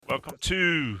Welcome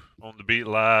to On the Beat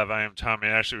Live. I am Tommy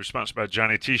Ashley. We're sponsored by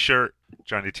Johnny T-Shirt,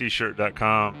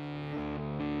 JohnnyT-Shirt.com.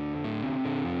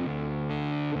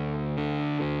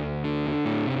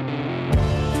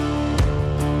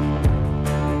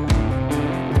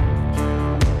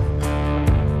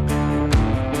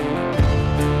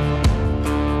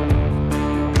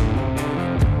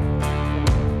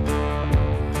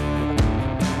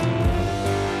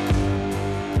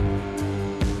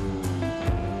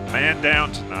 Man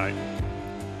down tonight.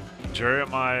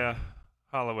 Jeremiah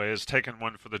Holloway has taken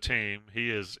one for the team. He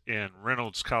is in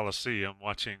Reynolds Coliseum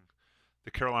watching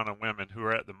the Carolina women, who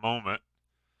are at the moment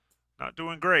not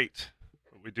doing great.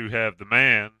 But we do have the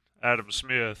man, Adam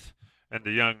Smith, and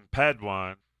the young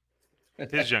Padawan,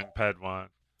 his young Padawan,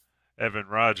 Evan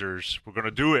Rogers. We're going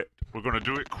to do it. We're going to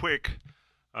do it quick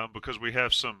because we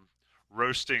have some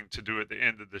roasting to do at the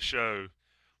end of the show.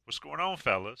 What's going on,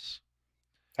 fellas?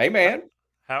 Hey, man.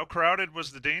 How crowded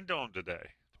was the Dean Dome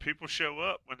today? People show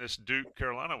up when it's Duke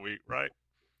Carolina week, right?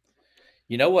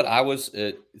 You know what? I was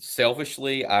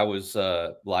selfishly, I was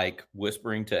like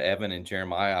whispering to Evan and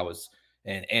Jeremiah. I was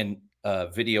and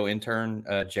video intern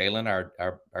Jalen,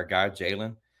 our guy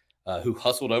Jalen, who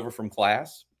hustled over from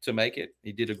class to make it.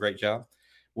 He did a great job.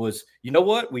 You know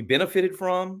what we benefited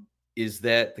from is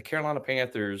that the Carolina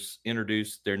Panthers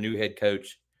introduced their new head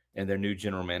coach and their new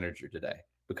general manager today,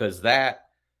 because that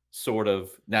sort of,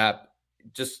 now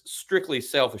just strictly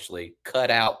selfishly,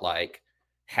 cut out like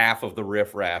half of the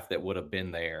riffraff that would have been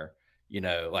there, you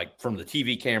know, like from the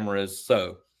TV cameras.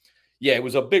 So yeah, it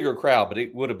was a bigger crowd, but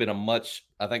it would have been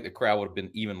I think the crowd would have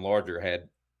been even larger had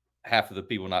half of the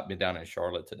people not been down in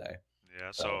Charlotte today. Yeah,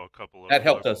 I saw a couple of that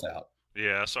helped us out.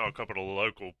 Yeah, I saw a couple of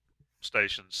local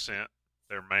stations sent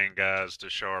their main guys to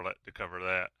Charlotte to cover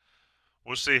that.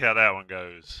 We'll see how that one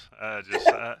goes.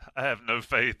 I have no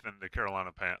faith in the Carolina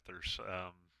Panthers.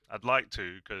 I'd like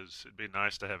to, because it'd be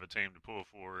nice to have a team to pull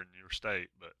for in your state,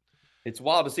 but it's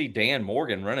wild to see Dan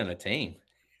Morgan running a team.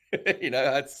 You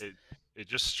know, it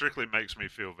just strictly makes me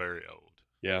feel very old.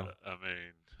 Yeah. I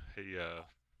mean, he,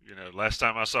 last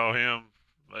time I saw him,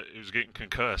 he was getting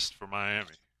concussed for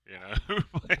Miami,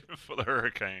 playing for the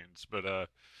Hurricanes. But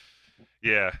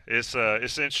yeah, it's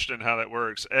interesting how that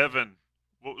works. Evan,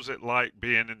 what was it like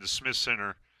being in the Smith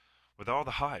Center with all the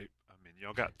hype? I mean,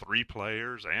 y'all got 3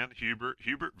 players and Hubert.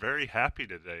 Hubert very happy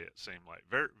today, it seemed like.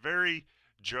 Very, very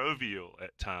jovial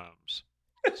at times.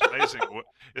 It's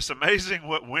amazing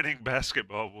what winning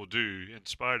basketball will do in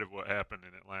spite of what happened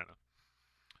in Atlanta.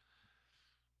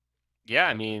 Yeah,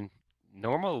 I mean,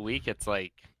 normal week it's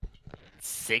like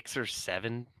 6 or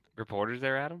 7 reporters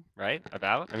there, Adam, right?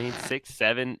 About? I mean, 6,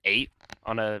 7, 8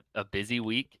 on a busy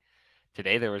week.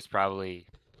 Today there was probably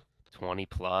 20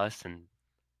 plus and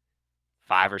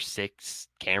 5 or 6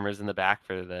 cameras in the back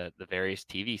for the various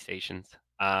TV stations.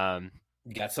 You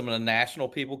got some of the national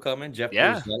people coming. Jeff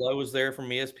Borzello was there from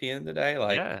ESPN today.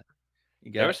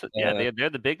 They're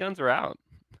the big guns are out.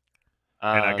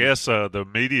 And I guess the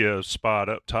media spot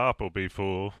up top will be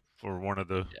full for one of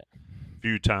the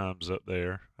few times up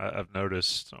there. I've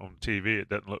noticed on TV it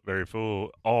doesn't look very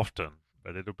full often,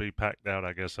 but it'll be packed out,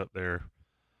 I guess, up there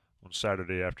on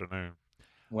Saturday afternoon.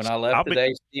 When I left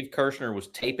today, Steve Kirshner was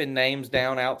taping names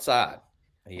down outside.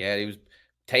 He was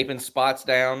taping spots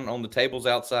down on the tables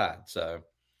outside. So,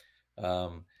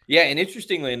 and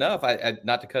interestingly enough, I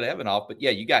not to cut Evan off, but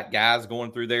yeah, you got guys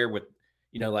going through there with,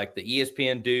 like the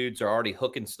ESPN dudes are already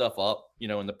hooking stuff up,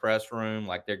 in the press room.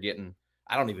 Like they're getting,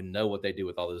 I don't even know what they do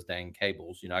with all those dang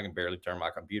cables. I can barely turn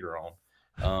my computer on.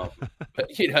 But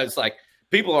it's like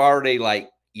people are already like,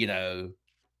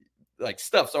 like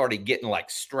stuff's already getting like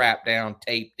strapped down,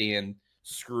 taped in,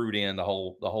 screwed in, the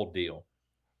whole deal.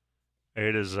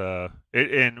 It is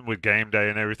and with game day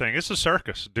and everything, it's a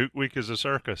circus. Duke Week is a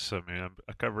circus. I mean,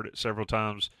 I covered it several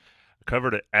times. I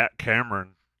covered it at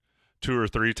Cameron 2 or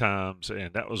 3 times,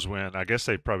 and that was when I guess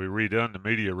they probably redone the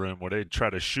media room where they'd try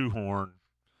to shoehorn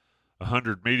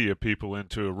 100 media people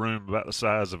into a room about the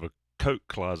size of a coat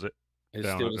closet. It's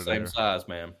still the same size,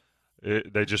 man.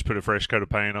 They just put a fresh coat of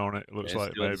paint on it. It looks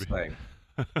like maybe.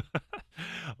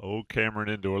 Old Cameron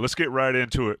Indoor. Let's get right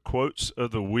into it. Quotes of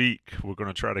the week. We're going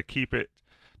to try to keep it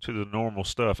to the normal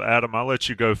stuff. Adam, I'll let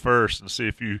you go first and see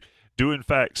if you do in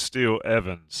fact steal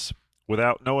Evans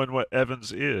without knowing what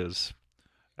Evans is.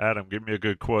 Adam, give me a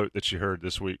good quote that you heard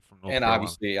this week from North Carolina.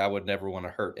 Obviously, I would never want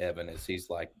to hurt Evan, as he's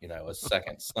like, a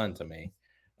second son to me.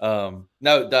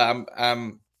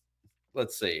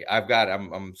 Let's see.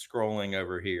 I'm scrolling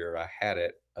over here. I had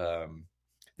it.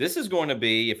 This is going to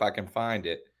be, if I can find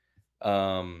it.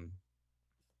 Where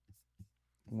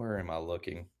am I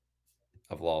looking?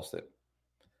 I've lost it.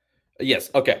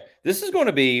 Yes. Okay. This is going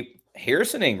to be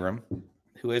Harrison Ingram,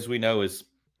 who, as we know, is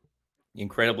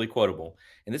incredibly quotable,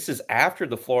 and this is after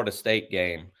the Florida State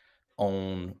game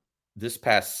on this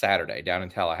past Saturday down in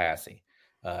Tallahassee.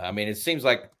 I mean, it seems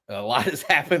like a lot has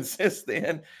happened since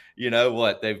then. You know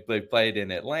what? They've played in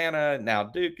Atlanta. Now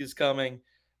Duke is coming.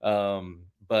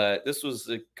 But this was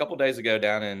a couple days ago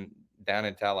down in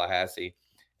Tallahassee,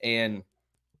 and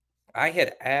I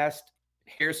had asked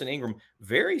Harrison Ingram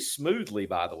very smoothly.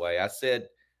 By the way, I said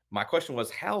my question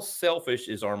was, "How selfish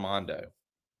is Armando?"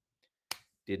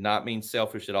 Did not mean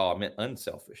selfish at all. I meant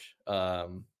unselfish,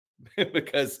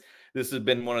 because this has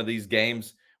been one of these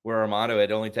games where Armando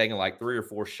had only taken like 3 or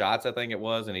 4 shots, I think it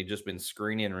was, and he'd just been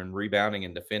screening and rebounding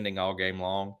and defending all game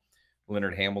long.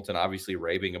 Leonard Hamilton obviously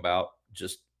raving about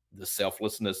just the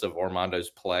selflessness of Armando's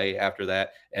play after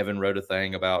that. Evan wrote a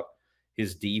thing about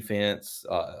his defense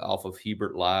off of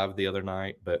Hebert Live the other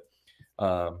night. But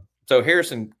so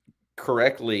Harrison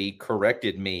correctly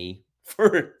corrected me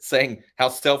for saying how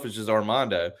selfish is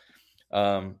Armando.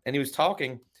 And he was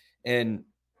talking, and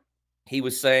he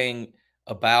was saying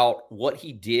about what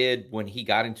he did when he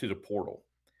got into the portal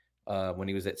when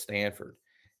he was at Stanford.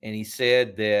 And he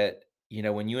said that, you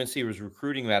know, when UNC was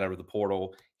recruiting him out of the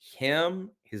portal,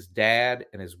 him, his dad,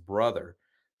 and his brother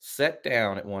sat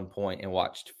down at one point and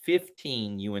watched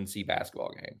 15 UNC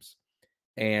basketball games.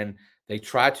 And they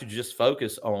tried to just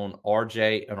focus on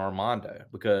RJ and Armando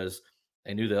because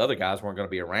they knew the other guys weren't going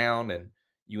to be around. And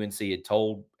UNC had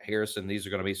told Harrison, these are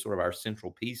going to be sort of our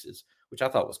central pieces, which I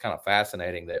thought was kind of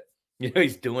fascinating that, you know,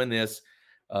 he's doing this,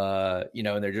 you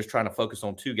know, and they're just trying to focus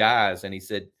on 2 guys. And he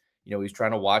said, you know, he's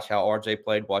trying to watch how RJ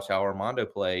played, watch how Armando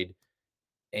played,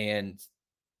 and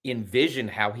envision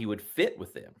how he would fit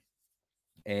with them.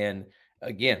 And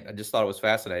again, I just thought it was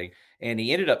fascinating. And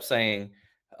he ended up saying,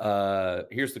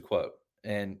 here's the quote.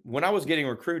 And when I was getting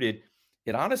recruited,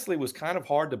 it honestly was kind of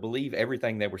hard to believe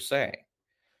everything they were saying,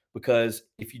 because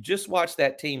if you just watch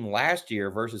that team last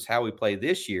year versus how we play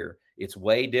this year, it's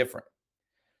way different.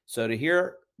 So to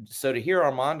hear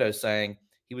Armando saying,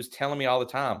 he was telling me all the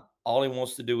time, all he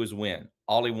wants to do is win.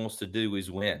 All he wants to do is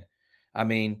win. I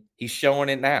mean, he's showing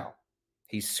it now.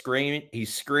 He's screaming,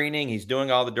 he's screening, he's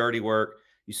doing all the dirty work.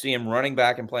 You see him running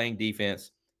back and playing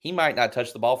defense. He might not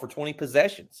touch the ball for 20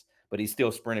 possessions, but he's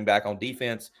still sprinting back on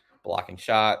defense, blocking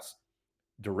shots,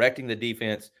 directing the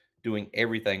defense, doing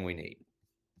everything we need.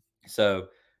 So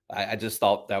I just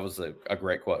thought that was a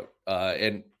great quote.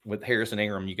 And with Harrison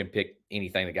Ingram, you can pick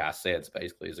anything the guy says,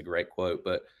 basically, is a great quote.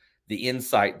 But the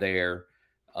insight there,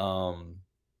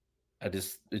 I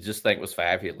just think was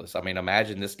fabulous. I mean,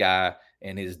 imagine this guy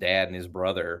and his dad and his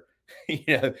brother. You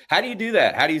know, how do you do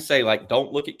that? How do you say, like,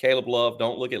 don't look at Caleb Love,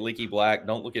 don't look at Leaky Black,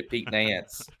 don't look at Pete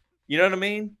Nance? You know what I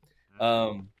mean?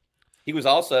 He was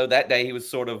also, that day, he was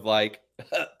sort of like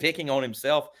picking on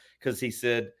himself because he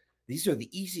said, these are the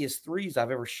easiest threes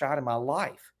I've ever shot in my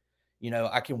life. You know,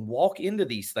 I can walk into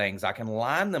these things. I can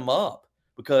line them up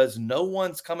because no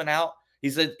one's coming out. He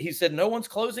said, no one's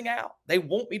closing out. They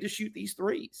want me to shoot these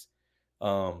threes,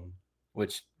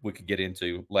 which we could get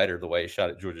into later, the way he shot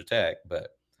at Georgia Tech. But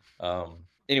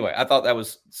anyway, I thought that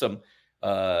was some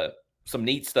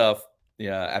neat stuff,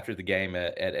 after the game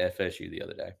at FSU the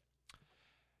other day.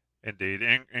 Indeed.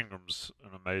 Ingram's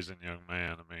an amazing young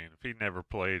man. I mean, if he never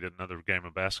played another game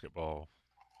of basketball,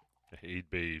 he'd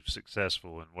be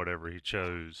successful in whatever he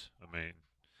chose. I mean,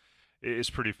 it's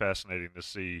pretty fascinating to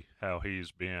see how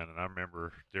he's been. And I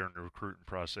remember during the recruiting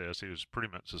process, he was pretty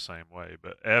much the same way.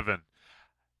 But Evan,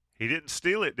 he didn't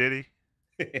steal it, did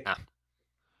he?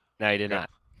 No, he did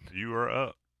not. You are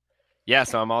up. Yeah,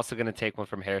 so I'm also going to take one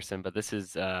from Harrison, but this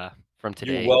is from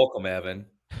today. You're welcome, Evan.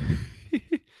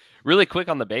 Really quick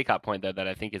on the Bacot point, though, that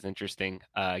I think is interesting.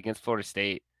 Against Florida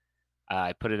State,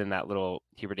 I put it in that little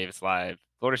Hubert Davis Live.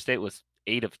 Florida State was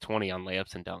 8 of 20 on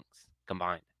layups and dunks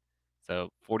combined. So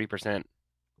 40%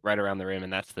 right around the rim,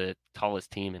 and that's the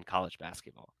tallest team in college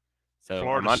basketball. So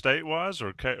Florida State was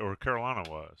or Carolina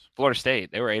was? Florida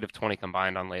State. They were 8 of 20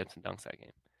 combined on layups and dunks that game.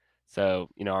 So,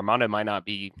 Armando might not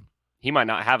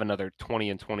have another 20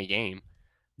 and 20 game,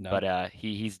 but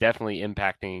he's definitely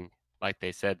impacting, like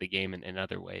they said, the game in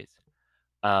other ways.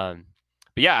 But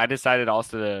yeah, I decided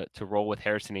also to roll with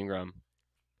Harrison Ingram,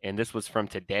 and this was from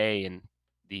today, and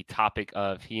the topic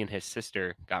of he and his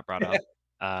sister got brought up.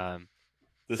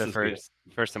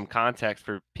 For some context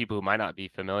for people who might not be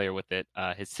familiar with it,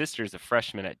 his sister's a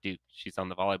freshman at Duke. She's on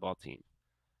the volleyball team,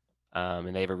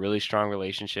 and they have a really strong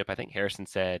relationship. I think Harrison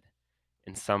said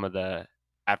in some of the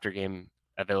after game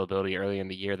availability early in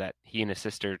the year that he and his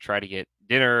sister try to get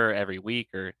dinner every week,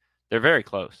 or they're very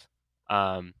close.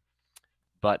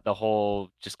 But the whole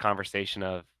just conversation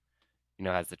of,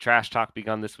 has the trash talk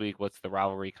begun this week? What's the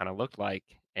rivalry kind of looked like?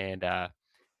 And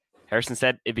Harrison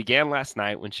said it began last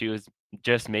night when she was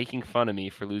just making fun of me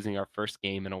for losing our first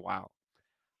game in a while.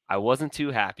 I wasn't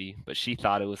too happy, but she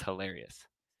thought it was hilarious.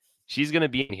 She's going to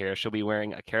be in here. She'll be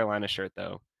wearing a Carolina shirt,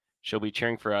 though. She'll be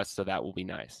cheering for us, so that will be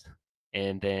nice.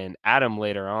 And then Adam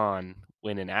later on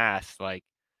went and asked, like,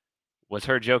 was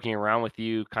her joking around with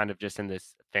you kind of just in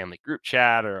this family group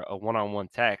chat or a one-on-one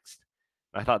text?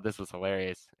 And I thought this was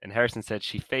hilarious. And Harrison said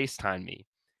she FaceTimed me,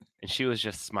 and she was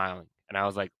just smiling. And I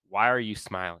was like, why are you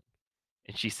smiling?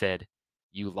 And she said,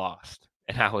 you lost.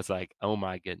 And I was like, oh,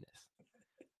 my goodness.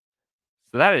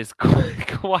 So that is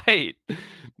quite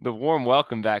the warm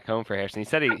welcome back home for Harrison. He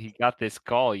said he got this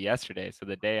call yesterday, so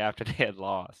the day after they had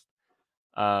lost.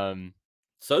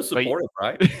 So supportive,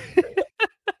 right?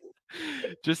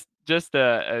 just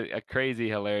a crazy,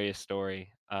 hilarious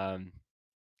story.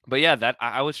 But yeah, that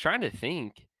I was trying to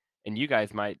think, and you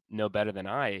guys might know better than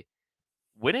I.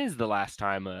 When is the last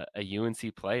time a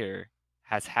UNC player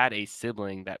has had a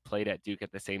sibling that played at Duke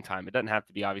at the same time? It doesn't have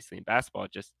to be obviously in basketball.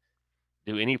 Just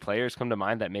do any players come to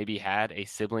mind that maybe had a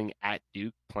sibling at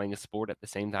Duke playing a sport at the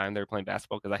same time they're playing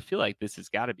basketball? Because I feel like this has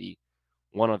got to be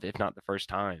one of, if not the first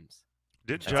times.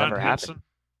 Didn't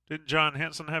John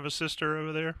Henson have a sister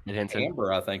over there?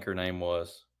 Amber, I think her name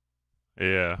was.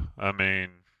 Yeah, I mean,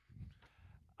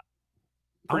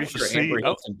 pretty sure Amber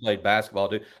Henson played basketball,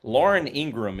 dude. Lauren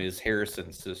Ingram is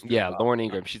Harrison's sister. Yeah, Lauren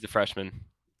Ingram. She's a freshman.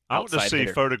 I want to see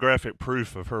photographic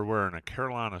proof of her wearing a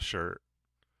Carolina shirt.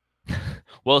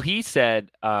 Well, he said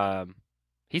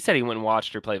he went and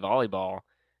watched her play volleyball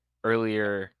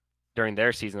earlier during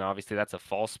their season. Obviously, that's a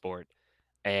fall sport.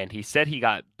 And he said he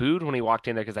got booed when he walked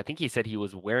in there because I think he said he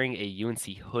was wearing a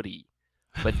UNC hoodie,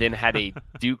 but then had a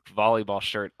Duke volleyball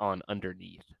shirt on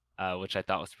underneath, which I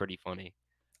thought was pretty funny.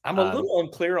 I'm a little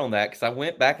unclear on that because I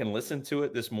went back and listened to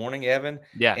it this morning, Evan.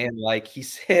 Yeah. And like he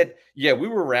said, yeah, we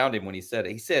were around him when he said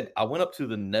it. He said, I went up to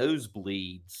the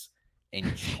nosebleeds and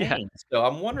changed. Yeah. So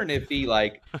I'm wondering if he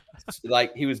like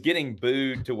he was getting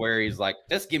booed to where he's like,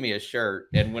 just give me a shirt,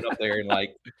 and went up there and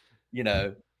like,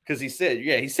 because he said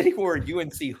he wore a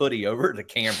UNC hoodie over to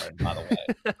Cameron, by the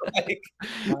way.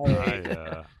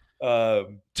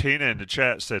 Tina in the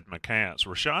chat said McCants.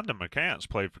 Rashonda McCants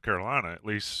played for Carolina, at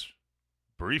least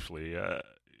briefly. I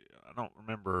don't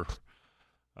remember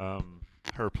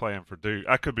her playing for Duke.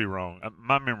 I could be wrong.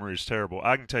 My memory is terrible.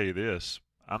 I can tell you this.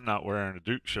 I'm not wearing a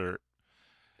Duke shirt,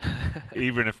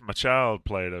 even if my child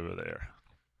played over there.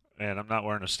 And I'm not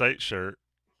wearing a state shirt.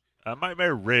 I might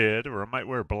wear red or I might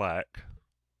wear black.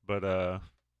 But,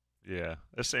 yeah,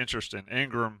 that's interesting.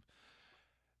 Ingram,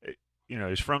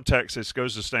 he's from Texas,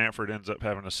 goes to Stanford, ends up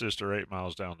having a sister 8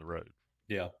 miles down the road.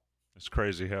 Yeah. It's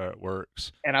crazy how it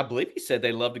works. And I believe he said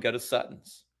they love to go to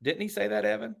Sutton's. Didn't he say that,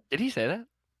 Evan? Did he say that?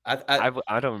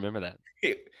 I don't remember that.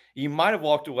 You might have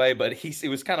walked away, but it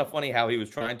was kind of funny how he was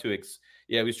trying to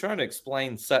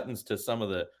explain Sutton's to some of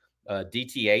the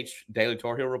DTH Daily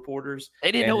Tar Heel reporters.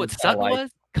 They didn't know what Sutton was?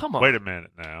 Come on. Wait a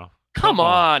minute now. Come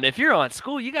on. If you're on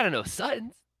school, you got to know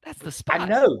Sutton's. That's the spot. I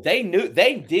know. They knew.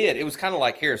 They did. It was kind of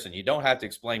like Harrison. You don't have to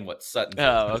explain what Sutton's is.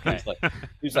 Oh, okay.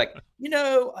 He was like,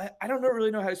 I don't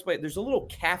really know how to explain it. There's a little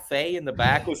cafe in the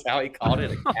back, was how he called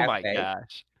it. A cafe. Oh, my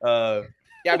gosh.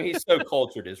 Yeah, I mean, he's so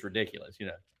cultured. It's ridiculous.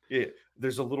 Yeah,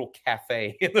 there's a little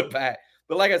cafe in the back.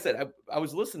 But like I said, I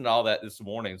was listening to all that this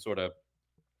morning, sort of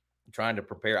trying to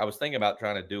prepare. I was thinking about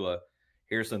trying to do a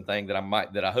Harrison thing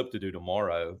that I hope to do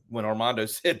tomorrow. When Armando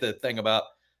said the thing about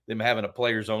them having a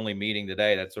players only meeting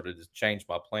today, that sort of just changed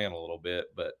my plan a little bit.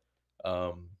 But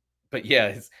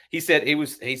yeah, he said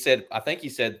I think he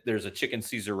said there's a chicken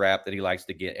Caesar wrap that he likes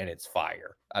to get, and it's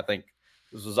fire. I think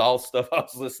this was all stuff I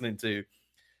was listening to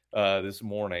this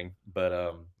morning.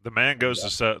 But the man goes to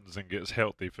Sutton's and gets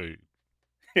healthy food.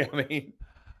 I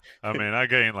mean, I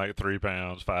gain like 3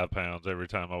 pounds, 5 pounds every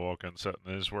time I walk in Sutton.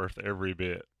 It's worth every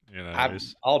bit.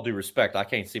 All due respect, I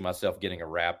can't see myself getting a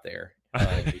wrap there.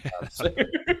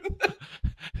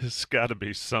 It's got to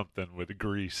be something with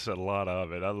grease, a lot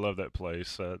of it. I love that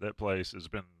place. That place has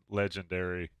been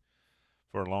legendary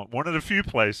for a long. One of the few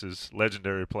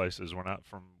legendary places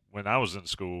when I was in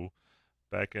school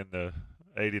back in the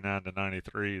 89 to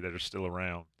 93 that are still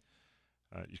around.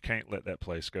 You can't let that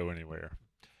place go anywhere.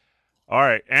 All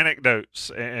right,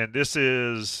 anecdotes, and this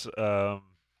is.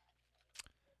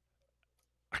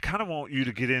 I kind of want you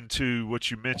to get into what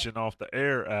you mentioned off the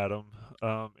air, Adam,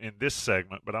 in this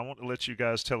segment, but I want to let you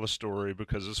guys tell a story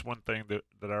because it's one thing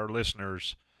that our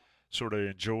listeners sort of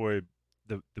enjoy,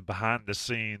 the behind the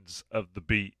scenes of the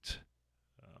beat.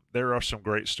 There are some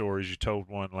great stories. You told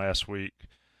one last week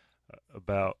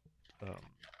about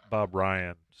Bob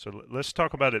Ryan. So let's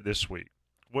talk about it this week.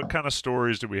 What kind of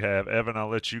stories do we have? Evan, I'll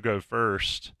let you go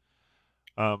first,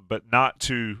 but not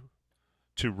to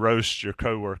roast your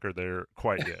coworker there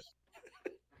quite yet.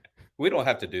 We don't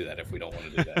have to do that if we don't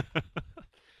want to do that.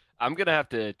 I'm gonna have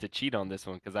to cheat on this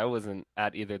one because I wasn't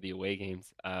at either of the away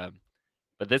games.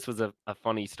 But this was a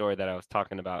funny story that I was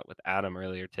talking about with Adam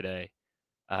earlier today,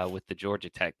 with the Georgia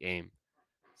Tech game.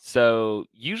 So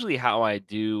usually, how I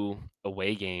do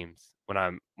away games when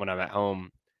I'm at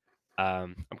home,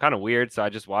 I'm kind of weird. So I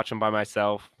just watch them by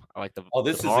myself. I like the Oh,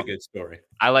 this is a good story.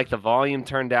 I like the volume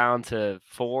turned down to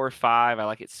 4 or 5. I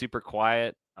like it super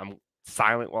quiet. I'm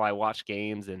silent while I watch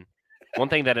games. And one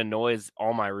thing that annoys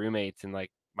all my roommates and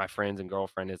like my friends and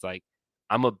girlfriend is like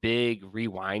I'm a big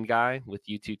rewind guy with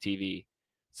YouTube TV.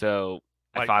 So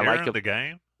Like if I during like the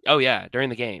game? oh yeah, during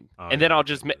the game, Oh, and yeah, then I I'll can't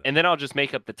just do that. and then I'll just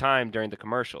make up the time during the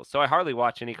commercials. So I hardly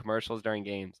watch any commercials during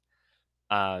games,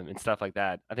 and stuff like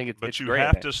that. I think it's But you great.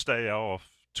 have to stay off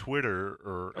Twitter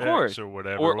or Of course. X or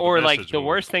whatever. or like message the board.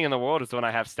 worst thing in the world is when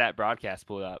I have stat broadcast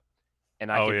pulled up, and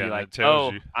I Oh, can yeah, be and like, it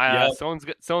tells "Oh, you. Yep.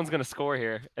 someone's gonna score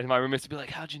here," and my roommates would be like,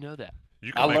 "How'd you know that?"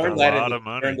 You I can make a learned that lot of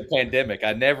during money. the pandemic.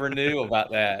 I never knew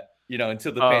about that,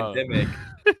 until the Oh. pandemic.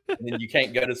 And then you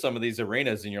can't go to some of these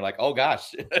arenas, and you're like, "Oh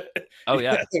gosh." Oh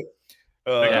yeah. Think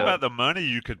Yeah. about the money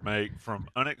you could make from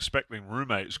unexpected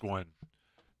roommates going,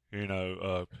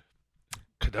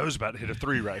 Cadeau's about to hit a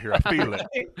 3 right here. I feel it.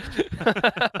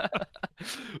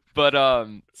 But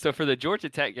so for the Georgia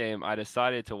Tech game, I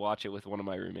decided to watch it with one of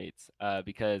my roommates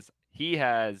because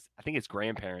I think his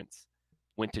grandparents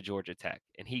went to Georgia Tech,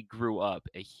 and he grew up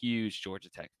a huge Georgia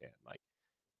Tech fan, like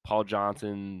Paul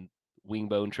Johnson,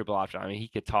 Wingbone, triple option. I mean, he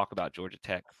could talk about Georgia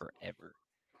Tech forever.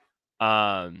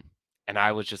 And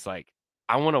I was just like,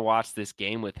 I want to watch this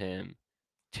game with him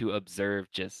to observe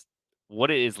just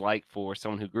what it is like for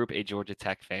someone who grew up a Georgia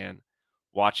Tech fan,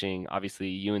 watching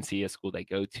obviously UNC, a school they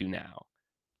go to now,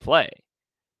 play.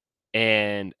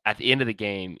 And at the end of the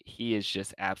game, he is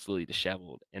just absolutely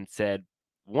disheveled and said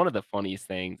one of the funniest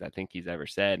things I think he's ever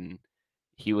said. And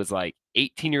he was like,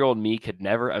 18-year-old me could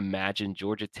never imagine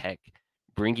Georgia Tech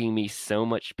bringing me so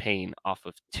much pain off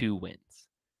of 2 wins.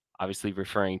 Obviously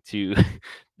referring to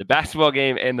the basketball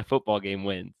game and the football game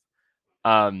wins,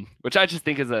 which I just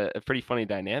think is a pretty funny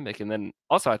dynamic. And then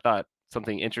also I thought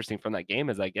something interesting from that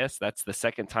game is I guess that's the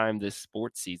second time this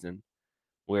sports season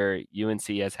where UNC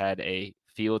has had a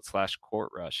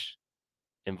field/court rush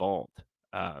involved.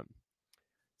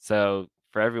 So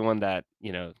for everyone that,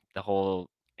 the whole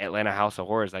Atlanta House of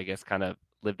Horrors, I guess, kind of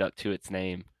lived up to its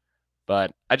name.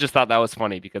 But I just thought that was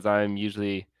funny because I'm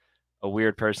usually a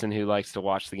weird person who likes to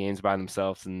watch the games by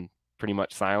themselves in pretty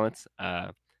much silence.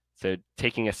 So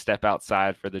taking a step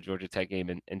outside for the Georgia Tech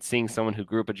game and seeing someone who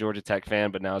grew up a Georgia Tech fan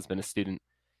but now has been a student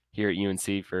here at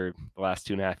UNC for the last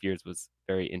 2.5 years was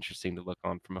very interesting to look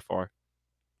on from afar.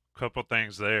 Couple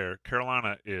things there.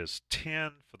 Carolina is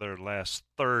 10 for their last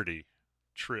 30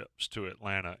 trips to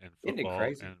Atlanta in Isn't it football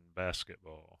crazy? and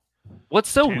basketball. What's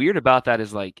so 10. weird about that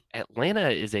is like Atlanta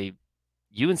is a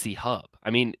UNC hub.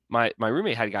 I mean, my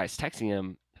roommate had guys texting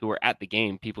him who were at the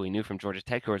game, people he knew from Georgia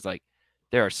Tech, who was like,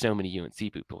 there are so many UNC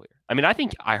people here. I mean, I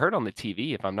think I heard on the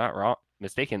TV, if I'm not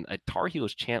mistaken, a Tar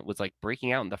Heels chant was like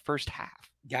breaking out in the first half.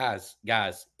 Guys,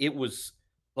 it was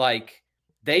like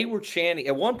they were chanting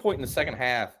at one point in the second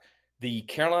half. The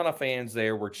Carolina fans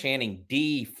there were chanting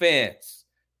defense,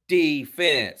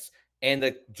 and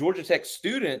the Georgia Tech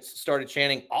students started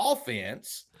chanting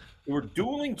offense. They were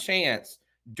dueling chants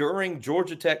during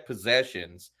Georgia Tech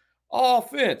possessions,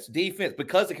 offense, defense,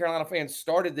 because the Carolina fans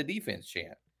started the defense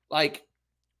chant. Like,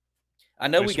 I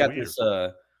know we got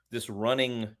this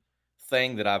running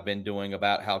thing that I've been doing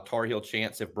about how Tar Heel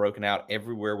chants have broken out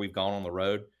everywhere we've gone on the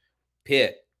road.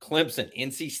 Pitt, Clemson,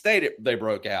 NC State, they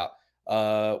broke out.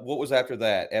 What was after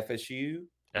that? FSU?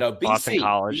 No, Boston BC.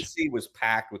 College. BC was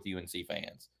packed with UNC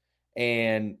fans.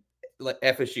 And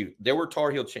FSU, there were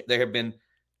Tar Heel chants. There have been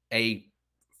a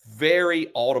very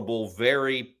audible,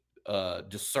 very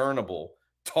discernible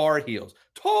Tar Heels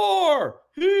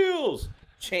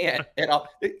chant at all.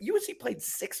 UNC played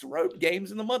 6 road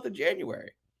games in the month of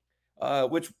January,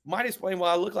 which might explain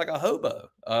why I look like a hobo.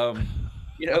 But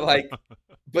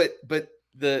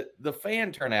the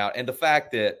fan turnout and the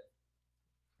fact that,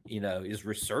 is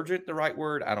resurgent the right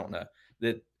word? I don't know.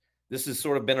 That this has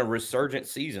sort of been a resurgent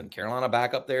season. Carolina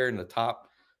back up there in the top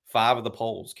 5 of the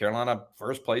polls. Carolina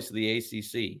first place of the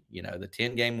ACC, the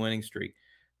 10-game winning streak.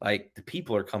 Like, the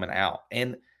people are coming out.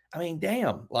 And, I mean,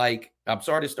 damn, like, I'm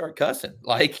sorry to start cussing.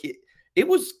 Like, it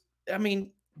was, I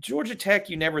mean, Georgia Tech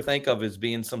you never think of as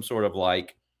being some sort of,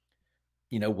 like,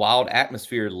 wild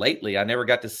atmosphere lately. I never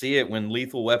got to see it when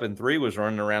Lethal Weapon 3 was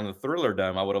running around the Thriller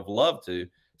Dome. I would have loved to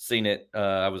seen it.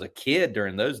 I was a kid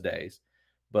during those days,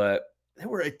 but there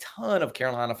were a ton of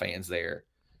Carolina fans there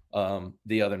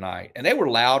the other night, and they were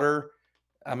louder.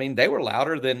 I mean, they were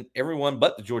louder than everyone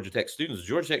but the Georgia Tech students. The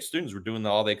Georgia Tech students were doing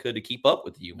all they could to keep up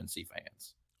with the UNC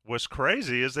fans. What's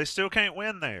crazy is they still can't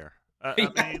win there. I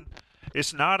mean,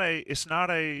 it's not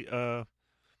a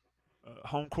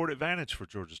home court advantage for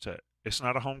Georgia Tech. It's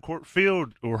not a home court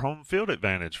field or home field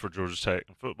advantage for Georgia Tech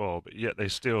in football, but yet they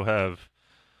still have.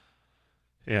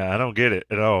 Yeah, I don't get it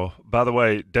at all. By the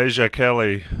way, Deja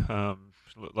Kelly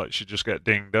looked like she just got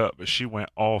dinged up, but she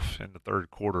went off in the third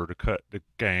quarter to cut the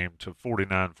game to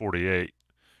 49-48.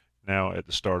 Now at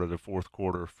the start of the fourth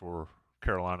quarter for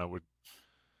Carolina.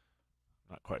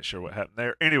 Not quite sure what happened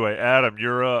there. Anyway, Adam,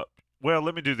 you're up. Well,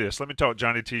 let me do this. Let me talk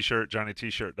Johnny T-Shirt,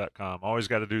 JohnnyT-Shirt.com. Always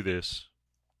got to do this.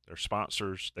 They're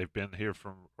sponsors. They've been here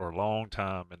for a long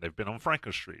time, and they've been on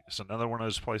Franklin Street. It's another one of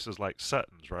those places like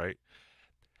Sutton's, right?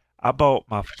 I bought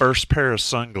my first pair of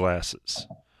sunglasses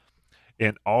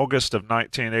in August of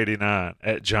 1989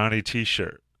 at Johnny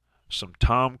T-Shirt. Some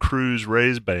Tom Cruise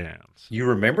Ray-Bans. You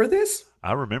remember this?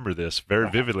 I remember this very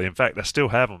vividly. In fact, I still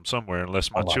have them somewhere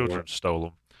unless my children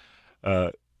stole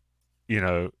them.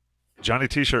 Johnny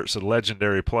T-Shirt's a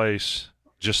legendary place,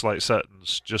 just like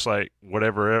Sutton's, just like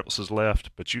whatever else is left.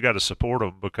 But you got to support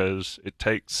them because it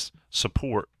takes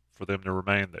support for them to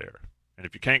remain there. And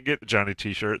if you can't get the Johnny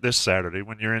T-Shirt this Saturday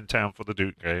when you're in town for the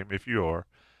Duke game, if you are,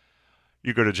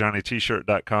 you go to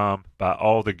JohnnyT-Shirt.com, buy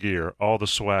all the gear, all the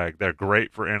swag. They're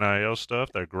great for NIL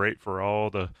stuff. They're great for all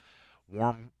the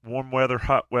warm weather,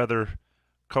 hot weather,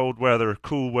 cold weather,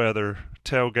 cool weather,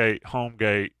 tailgate, home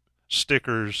gate,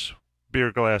 stickers,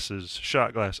 beer glasses,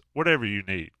 shot glass, whatever you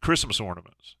need. Christmas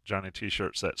ornaments. Johnny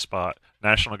T-Shirt's that spot.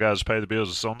 National Guys Pay the Bills.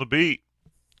 It's on the beat.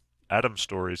 Adam's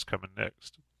story is coming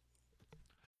next.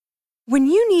 When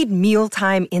you need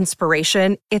mealtime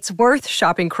inspiration, it's worth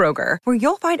shopping Kroger, where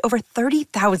you'll find over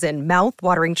 30,000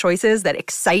 mouth-watering choices that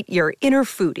excite your inner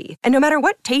foodie. And no matter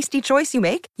what tasty choice you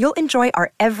make, you'll enjoy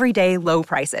our everyday low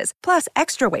prices, plus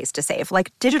extra ways to save,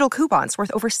 like digital coupons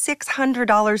worth over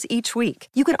 $600 each week.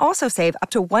 You can also save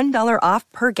up to $1 off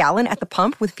per gallon at the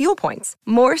pump with fuel points.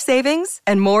 More savings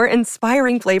and more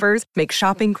inspiring flavors make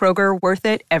shopping Kroger worth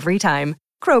it every time.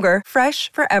 Kroger,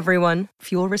 fresh for everyone.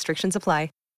 Fuel restrictions apply.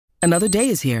 Another day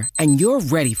is here, and you're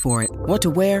ready for it. What to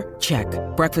wear? Check.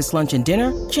 Breakfast, lunch, and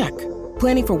dinner? Check.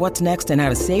 Planning for what's next and how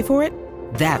to save for it?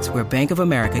 That's where Bank of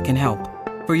America can help.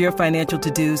 For your financial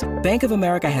to-dos, Bank of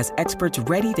America has experts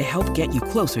ready to help get you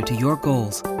closer to your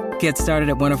goals. Get started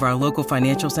at one of our local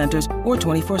financial centers or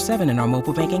 24/7 in our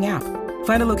mobile banking app.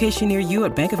 Find a location near you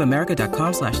at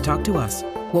bankofamerica.com/talktous.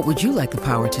 What would you like the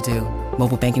power to do?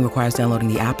 Mobile banking requires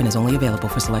downloading the app and is only available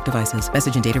for select devices.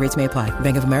 Message and data rates may apply.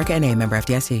 Bank of America NA, member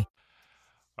FDIC.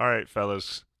 All right,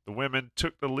 fellas. The women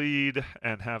took the lead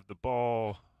and have the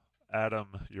ball.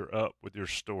 Adam, you're up with your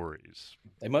stories.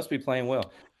 They must be playing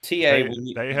well. TA,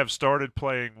 they have started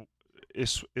playing.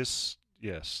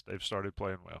 Yes, they've started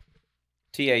playing well.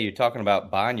 TA, you're talking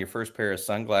about buying your first pair of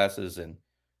sunglasses, and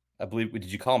I believe,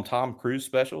 did you call them Tom Cruise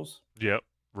specials? Yep,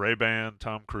 Ray-Ban,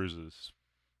 Tom Cruises.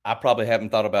 I probably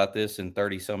haven't thought about this in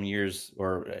 30-some years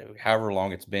or however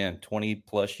long it's been,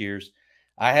 20-plus years.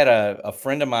 I had a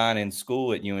friend of mine in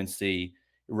school at UNC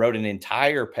wrote an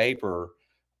entire paper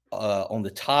on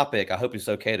the topic. I hope it's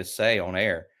okay to say on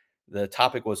air. The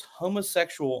topic was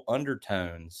homosexual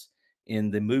undertones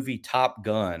in the movie Top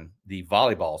Gun, the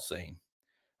volleyball scene,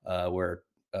 where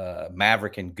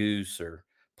Maverick and Goose are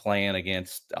playing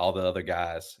against all the other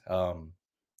guys.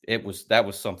 That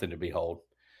was something to behold.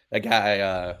 That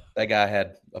guy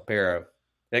had a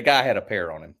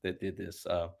pair on him that did this.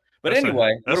 But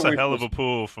anyway, that's a hell of a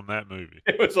pull from that movie.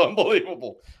 It was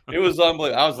unbelievable. It was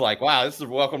unbelievable. I was like, wow, this is a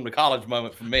welcome to college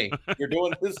moment for me. You're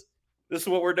doing this. This is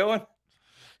what we're doing.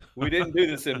 We didn't do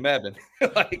this in Mebane.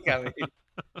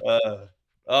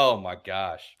 Oh my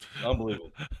gosh.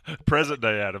 Unbelievable. Present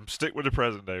day, Adam. Stick with the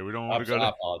present day. We don't want to go. I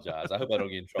apologize. I hope I don't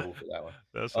get in trouble for that one.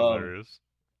 That's hilarious.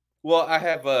 Well, I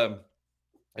have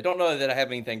I don't know that I have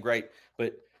anything great,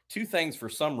 but two things for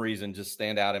some reason just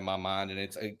stand out in my mind. And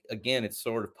it's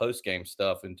sort of post-game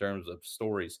stuff in terms of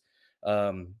stories.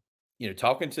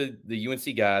 Talking to the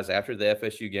UNC guys after the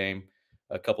FSU game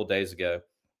a couple days ago,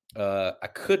 I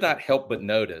could not help but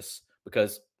notice,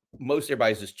 because most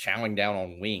everybody's just chowing down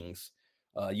on wings.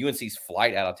 UNC's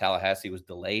flight out of Tallahassee was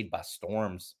delayed by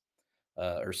storms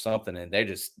or something. And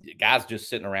guys just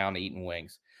sitting around eating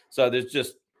wings. So there's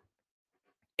just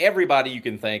everybody you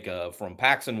can think of, from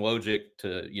Paxton Wojcik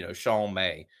to, Sean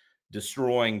May,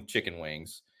 destroying chicken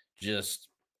wings, just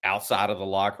outside of the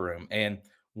locker room. And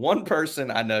one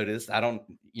person I noticed,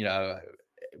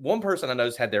 one person I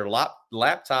noticed had their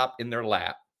laptop in their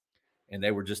lap, and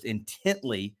they were just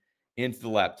intently into the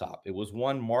laptop. It was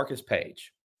one Marcus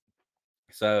Page.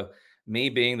 So me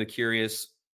being the curious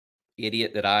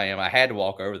idiot that I am, I had to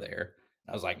walk over there.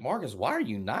 I was like, Marcus, why are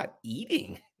you not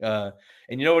eating? And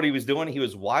you know what he was doing? He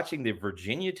was watching the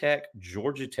Virginia Tech,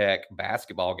 Georgia Tech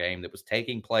basketball game that was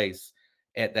taking place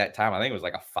at that time. I think it was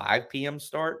like a 5 p.m.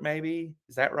 start, maybe.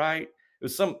 Is that right? It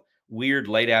was some weird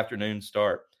late afternoon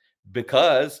start,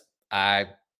 because I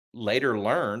later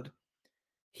learned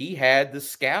he had the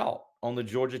scout on the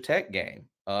Georgia Tech game.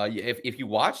 If you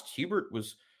watched, Hubert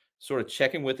was sort of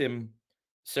checking with him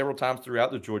several times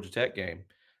throughout the Georgia Tech game.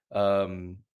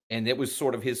 And it was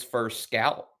sort of his first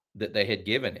scout that they had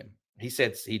given him. He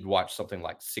said he'd watched something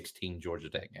like 16 Georgia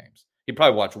Tech games. He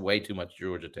probably watched way too much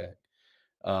Georgia Tech.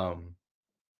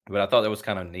 But I thought that was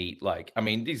kind of neat. Like, I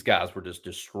mean, these guys were just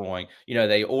destroying.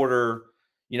 They order,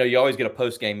 you always get a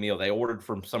post-game meal. They ordered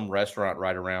from some restaurant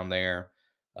right around there.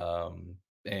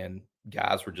 And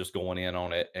guys were just going in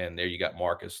on it. And there you got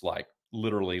Marcus, like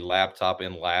literally laptop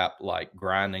in lap, like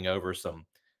grinding over some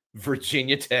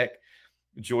Virginia Tech,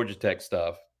 Georgia Tech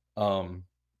stuff.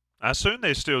 I assume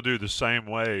they still do the same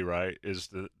way, right? Is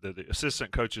the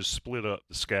assistant coaches split up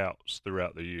the scouts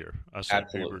throughout the year? I assume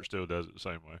Hubert still does it the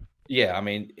same way. Yeah, I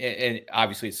mean, and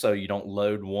obviously, so you don't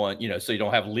load one, so you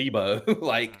don't have Lebo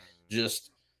like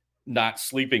just not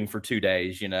sleeping for 2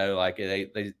 days, like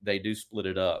they do split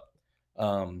it up.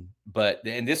 So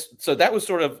that was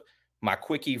sort of my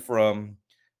quickie from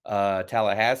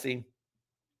Tallahassee.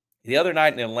 The other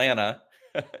night in Atlanta,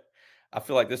 I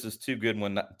feel like this is too good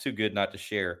not to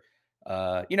share.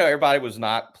 Everybody was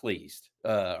not pleased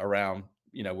around.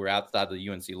 We're outside the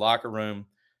UNC locker room.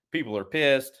 People are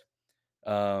pissed.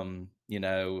 So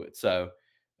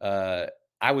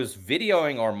I was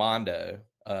videoing Armando,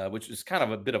 which was kind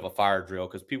of a bit of a fire drill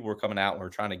because people were coming out and we were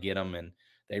trying to get them, and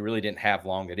they really didn't have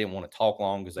long. They didn't want to talk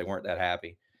long because they weren't that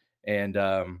happy. And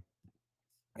I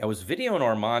was videoing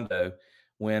Armando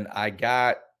when I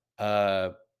got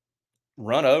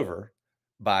run over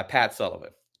by Pat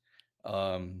Sullivan.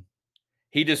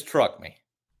 He just trucked me,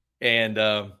 and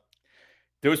there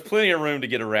was plenty of room to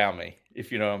get around me, if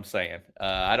you know what I'm saying.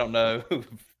 I don't know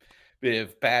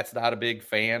if Pat's not a big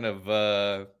fan of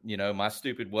my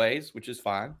stupid ways, which is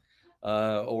fine,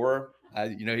 or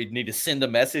he'd need to send a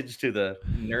message to the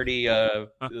nerdy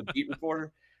the beat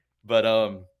reporter. But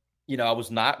I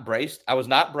was not braced. I was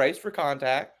not braced for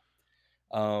contact.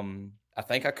 I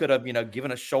think I could have,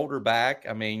 given a shoulder back.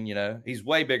 I mean, he's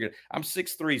way bigger. I'm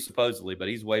 6'3" supposedly, but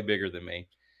he's way bigger than me.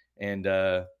 And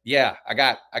I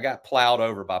got plowed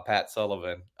over by Pat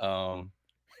Sullivan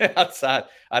outside.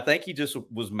 I think he just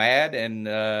was mad. And,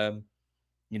 I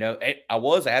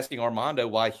was asking Armando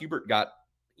why Hubert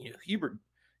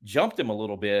jumped him a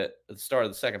little bit at the start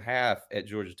of the second half at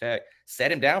Georgia Tech,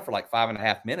 set him down for like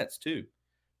 5.5 minutes too.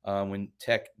 When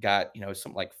Tech got,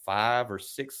 something like 5 or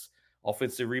 6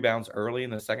 offensive rebounds early in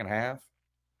the second half.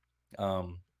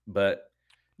 But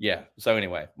yeah, so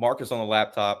anyway, Marcus on the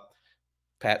laptop,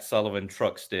 Pat Sullivan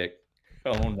truck stick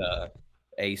on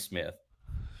A. Smith.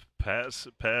 Pat,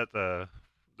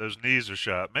 those knees are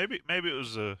shot. Maybe it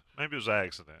was an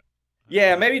accident.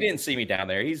 Yeah, maybe he didn't see me down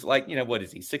there. He's like, what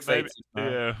is he, 6'8"?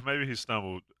 Yeah, maybe he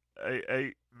stumbled.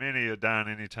 Ate many a dine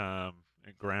anytime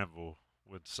in Granville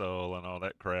with Soul and all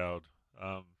that crowd.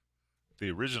 The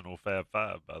original Fab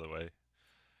Five, by the way,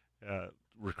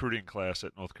 recruiting class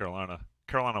at North Carolina.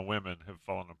 Carolina women have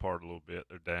fallen apart a little bit.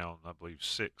 They're down, I believe,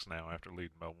 6 now after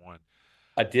leading by 1.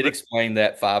 I did explain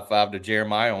that 5-5 to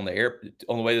Jeremiah on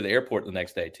the way to the airport the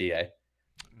next day. TA.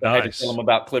 Nice. I had to tell him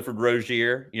about Clifford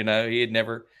Rozier. He had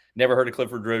never heard of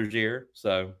Clifford Rozier.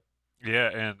 So yeah,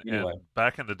 and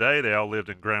back in the day, they all lived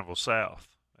in Granville South,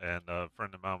 and a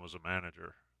friend of mine was a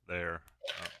manager there.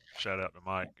 Shout out to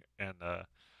Mike, and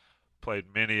played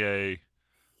many a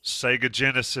Sega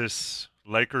Genesis,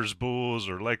 Lakers Bulls,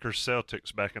 or Lakers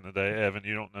Celtics back in the day. Evan,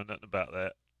 you don't know nothing about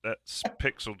that. That's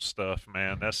pixeled stuff,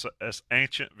 man. That's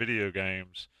ancient video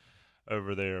games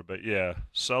over there. But yeah,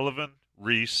 Sullivan,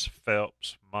 Reese,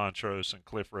 Phelps, Montrose, and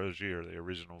Cliff Rozier, the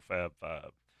original Fab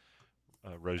Five.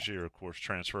 Rozier, of course,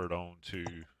 transferred on to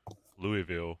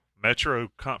Louisville. Metro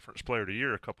Conference Player of the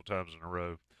Year a couple times in a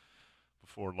row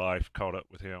before life caught up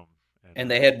with him.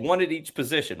 And they had one at each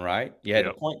position, right? You had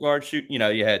a point guard shoot.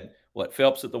 You had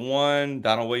Phelps at the 1,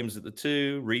 Donald Williams at the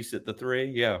 2, Reese at the 3.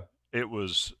 Yeah. It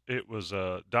was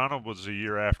Donald was a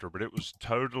year after, but it was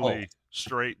totally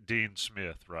straight Dean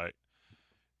Smith, right?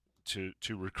 To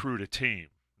recruit a team,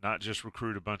 not just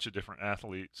recruit a bunch of different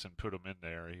athletes and put them in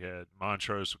there. He had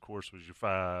Montrose, of course, was your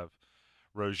 5.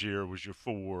 Rozier was your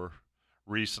 4.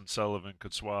 Reese and Sullivan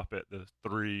could swap at the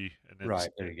 3, and then Right,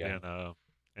 there you go.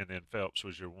 And then Phelps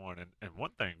was your 1. And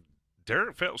one thing,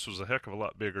 Derek Phelps was a heck of a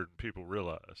lot bigger than people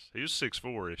realize. He was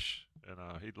 6'4"-ish,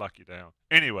 and he'd lock you down.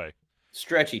 Anyway,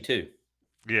 stretchy too.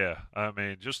 yeah, I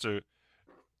mean,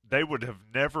 they would have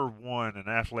never won an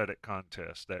athletic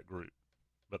contest, that group,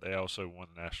 but they also won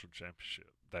the national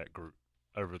championship, that group,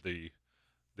 over the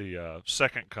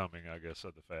second coming, I guess,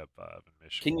 of the Fab Five in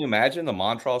Michigan. Can you imagine the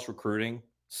Montross recruiting?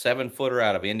 7-footer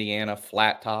out of Indiana,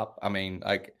 flat top. I mean,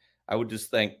 I would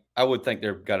think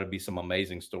there've got to be some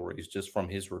amazing stories just from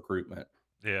his recruitment.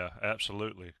 Yeah,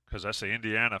 absolutely, because that's the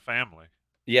Indiana family.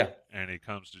 Yeah, and he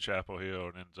comes to Chapel Hill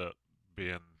and ends up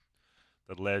being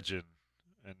the legend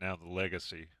and now the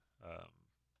legacy.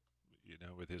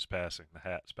 With his passing, the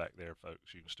hat's back there,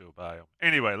 folks. You can still buy them.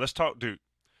 Anyway, let's talk Duke.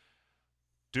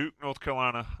 Duke, North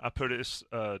Carolina. I put its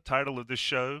title of this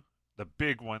show, The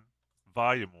Big One,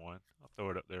 Volume 1. I'll throw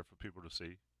it up there for people to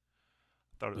see.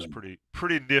 I thought it was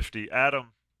pretty nifty.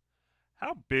 Adam,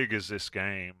 how big is this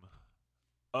game,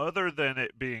 other than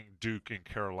it being Duke and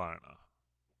Carolina?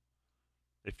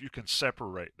 If you can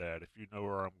separate that, if you know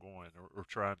where I'm going or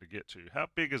trying to get to, how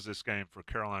big is this game for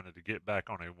Carolina to get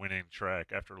back on a winning track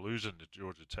after losing to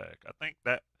Georgia Tech? I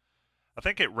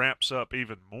think it ramps up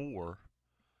even more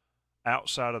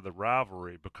outside of the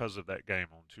rivalry because of that game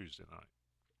on Tuesday night.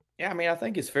 Yeah, I mean, I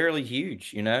think it's fairly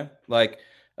huge, Like,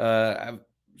 I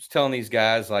was telling these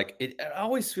guys, like, it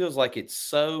always feels like it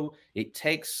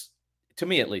takes, to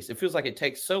me at least, it feels like it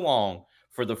takes so long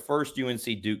for the first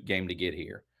UNC Duke game to get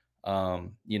here.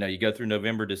 You go through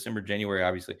November, December, January,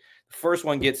 obviously. The first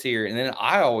one gets here, and then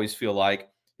I always feel like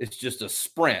it's just a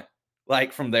sprint,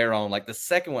 like from there on. Like the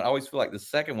second one, I always feel like the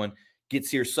second one gets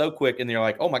here so quick, and they're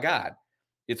like, oh my God,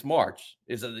 it's March.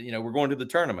 We're going to the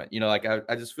tournament.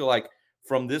 I just feel like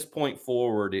from this point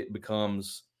forward, it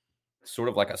becomes sort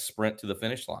of like a sprint to the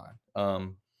finish line.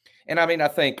 And I mean, I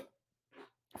think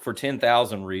for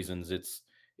 10,000 reasons,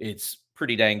 it's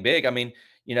pretty dang big. I mean,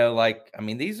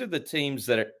 these are the teams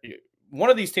that are, one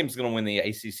of these teams is going to win the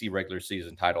ACC regular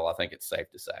season title. I think it's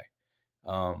safe to say.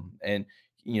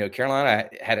 Carolina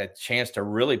had a chance to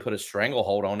really put a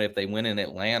stranglehold on it if they win in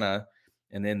Atlanta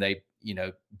and then they,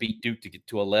 beat Duke to get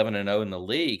to 11-0 in the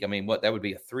league. I mean, that would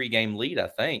be a 3-game lead, I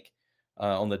think,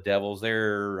 on the Devils.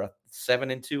 They're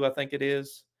 7-2, I think it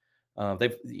is.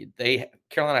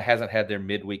 Carolina hasn't had their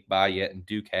midweek bye yet, and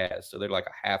Duke has, so they're like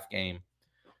a half game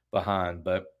behind.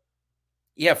 But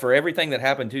yeah, for everything that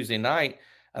happened Tuesday night,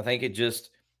 I think it just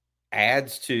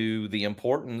adds to the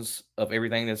importance of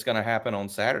everything that's going to happen on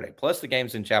Saturday. Plus the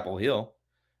game's in Chapel Hill.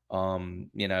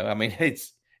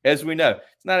 It's, as we know,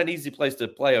 it's not an easy place to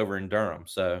play over in Durham.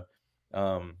 So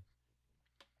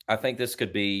I think this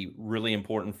could be really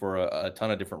important for a ton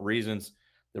of different reasons.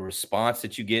 The response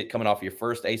that you get coming off your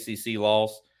first ACC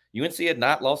loss. UNC had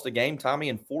not lost a game, Tommy,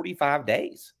 in 45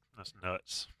 days. That's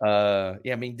nuts.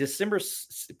 Yeah, I mean,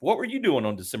 what were you doing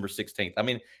on December 16th? I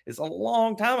mean, it's a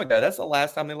long time ago. That's the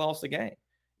last time they lost a game.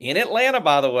 In Atlanta,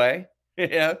 by the way.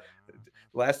 Yeah.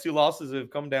 Last 2 losses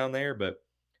have come down there. But,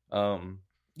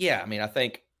 yeah, I mean, I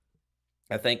think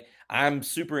I'm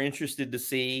super interested to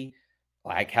see,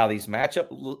 like, how these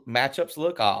matchups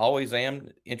look. I always am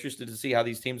interested to see how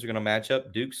these teams are going to match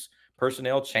up. Duke's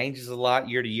personnel changes a lot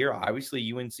year to year.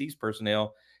 Obviously, UNC's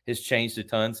personnel has changed a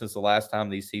ton since the last time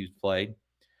these teams played.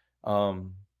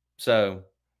 So,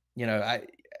 I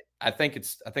think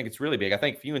it's really big. I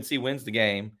think if UNC wins the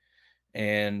game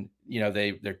and,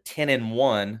 they're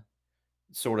 10-1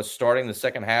 sort of starting the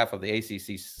second half of the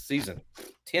ACC season,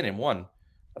 10-1,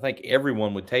 I think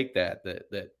everyone would take that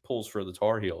pulls for the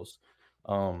Tar Heels.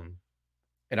 And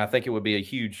I think it would be a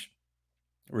huge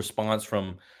response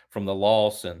from the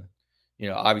loss. And,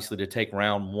 obviously to take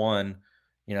round 1,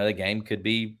 the game could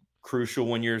be crucial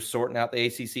when you're sorting out the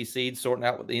ACC seeds, sorting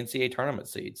out with the NCAA tournament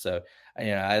seeds. So,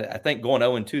 I think going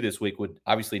 0-2 this week would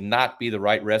obviously not be the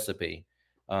right recipe.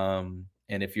 And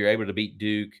if you're able to beat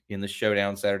Duke in the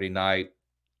showdown Saturday night,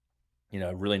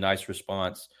 really nice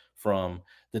response from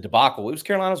the debacle. It was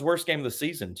Carolina's worst game of the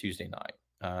season Tuesday night.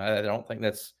 I don't think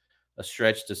that's a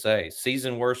stretch to say.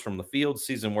 Season worst from the field,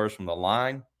 season worst from the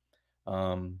line.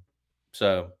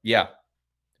 So, yeah,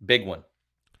 big one.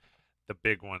 The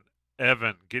big one.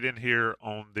 Evan, get in here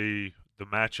on the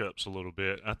matchups a little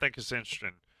bit. I think it's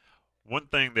interesting. One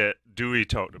thing that Dewey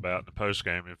talked about in the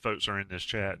postgame, and folks are in this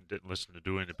chat and didn't listen to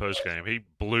Dewey in the postgame, he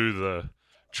blew the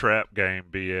trap game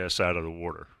BS out of the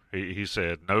water. He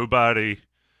said nobody,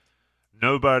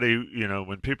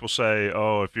 when people say,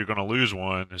 oh, if you're going to lose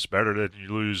one, it's better that you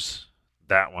lose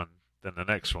that one than the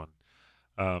next one.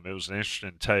 It was an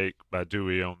interesting take by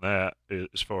Dewey on that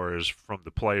as far as from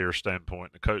the player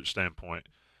standpoint, the coach standpoint.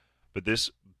 But this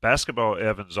basketball,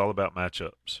 Evan, is all about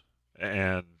matchups.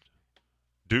 And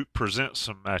Duke presents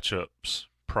some matchups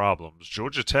problems.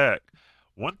 Georgia Tech,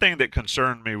 one thing that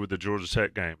concerned me with the Georgia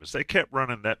Tech game is they kept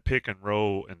running that pick and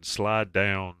roll and slide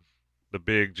down. The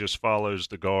big just follows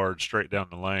the guard straight down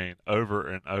the lane over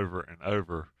and over and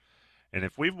over. And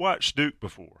if we've watched Duke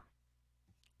before,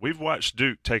 we've watched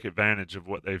Duke take advantage of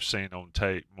what they've seen on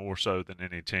tape more so than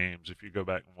any teams. If you go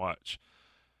back and watch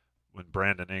when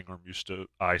Brandon Ingram used to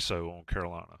ISO on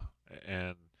Carolina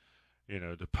and,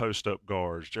 the post-up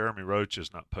guards. Jeremy Roach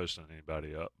is not posting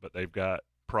anybody up, but they've got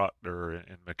Proctor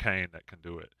and McCain that can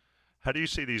do it. How do you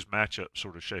see these matchups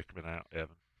sort of shaking out,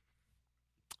 Evan?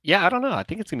 Yeah, I don't know. I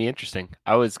think it's going to be interesting.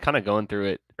 I was kind of going through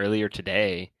it earlier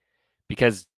today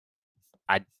because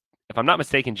if I'm not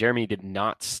mistaken, Jeremy did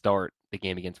not start the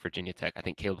game against Virginia Tech. I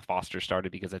think Caleb Foster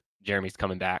started because Jeremy's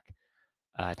coming back,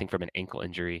 I think from an ankle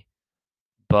injury.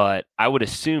 But I would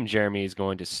assume Jeremy is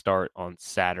going to start on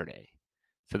Saturday.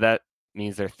 So that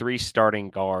means their 3 starting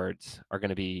guards are going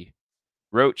to be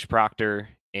Roach, Proctor,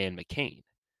 and McCain.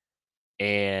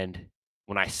 And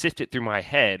when I sift it through my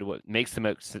head, what makes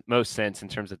the most sense in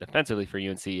terms of defensively for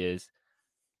UNC is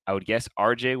I would guess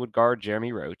RJ would guard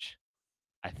Jeremy Roach.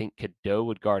 I think Cadeau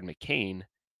would guard McCain,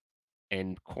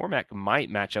 and Cormac might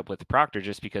match up with Proctor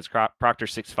just because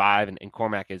Proctor's 6'5", and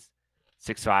Cormac is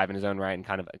 6'5" in his own right and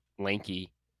kind of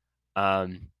lanky.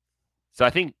 So I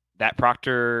think that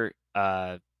Proctor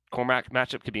Cormac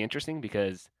matchup could be interesting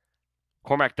because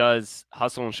Cormac does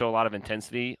hustle and show a lot of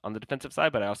intensity on the defensive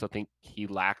side, but I also think he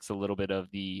lacks a little bit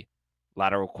of the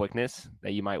lateral quickness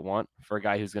that you might want for a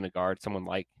guy who's going to guard someone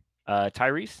like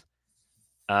Tyrese.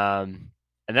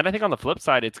 And then I think on the flip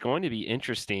side, it's going to be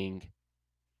interesting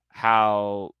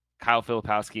how Kyle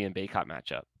Filipowski and Bacot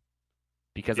match up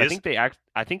because I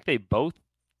think they both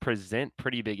present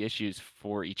pretty big issues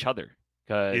for each other.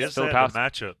 Is that the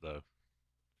matchup though?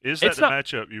 Is that the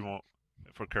matchup you want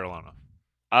for Carolina?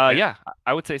 Yeah,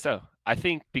 I would say so. I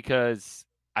think because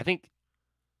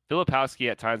Filipowski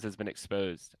at times has been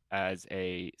exposed as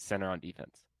a center on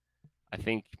defense. I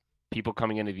think people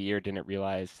coming into the year didn't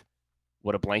realize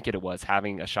what a blanket it was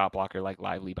having a shot blocker like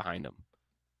Lively behind him.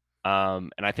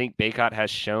 And I think Bacot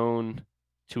has shown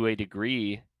to a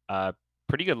degree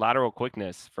pretty good lateral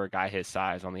quickness for a guy his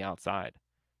size on the outside.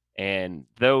 And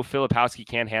though Filipowski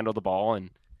can handle the ball and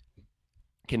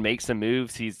can make some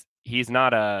moves, he's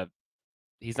not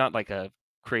like a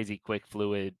crazy quick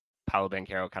fluid Paolo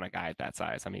Banchero kind of guy at that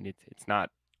size. I mean, it's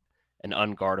not an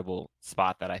unguardable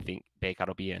spot that I think Bacot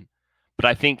will be in. But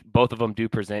I think both of them do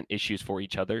present issues for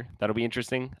each other. That'll be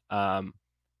interesting.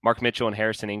 Mark Mitchell and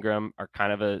Harrison Ingram are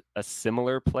kind of a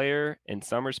similar player in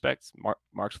some respects.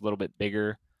 Mark's a little bit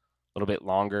bigger, a little bit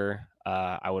longer.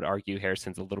 I would argue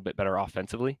Harrison's a little bit better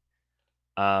offensively.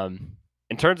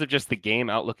 In terms of just the game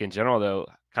outlook in general, though,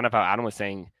 kind of how Adam was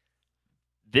saying,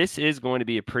 this is going to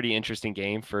be a pretty interesting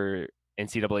game for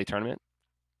NCAA tournament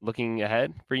looking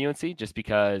ahead for UNC, just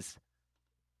because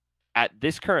at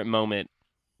this current moment,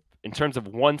 in terms of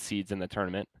 1 seeds in the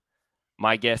tournament,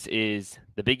 my guess is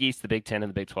the Big East, the Big 10, and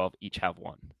the Big 12 each have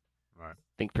 1. Right.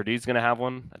 I think Purdue's going to have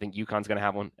 1. I think UConn's going to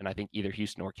have 1. And I think either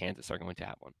Houston or Kansas are going to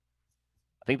have 1.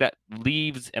 I think that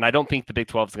leaves, and I don't think the Big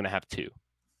 12 is going to have 2,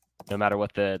 no matter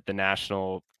what the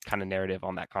national kind of narrative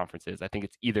on that conference is. I think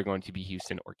it's either going to be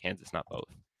Houston or Kansas, not both.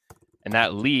 And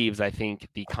that leaves, I think,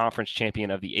 the conference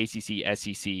champion of the ACC,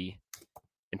 SEC,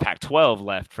 and Pac-12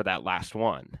 left for that last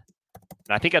one.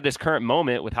 And I think at this current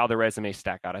moment, with how the resumes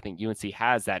stack out, I think UNC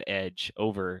has that edge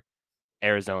over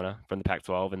Arizona from the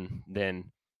Pac-12, and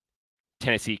then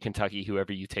Tennessee, Kentucky,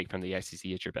 whoever you take from the SEC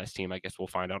is your best team. I guess we'll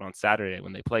find out on Saturday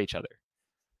when they play each other.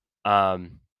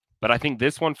 But I think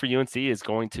this one for UNC is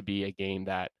going to be a game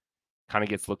that kind of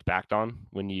gets looked back on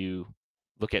when you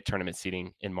look at tournament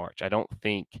seeding in March. I don't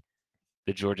think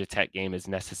the Georgia Tech game is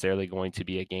necessarily going to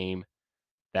be a game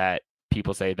that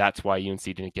people say that's why UNC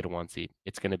didn't get a 1 seed.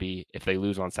 It's going to be, if they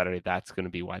lose on Saturday, that's going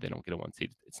to be why they don't get a 1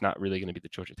 seed. It's not really going to be the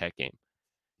Georgia Tech game.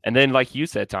 And then, like you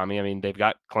said, Tommy, I mean, they've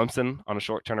got Clemson on a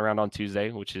short turnaround on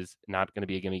Tuesday, which is not going to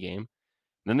be a gimme game. And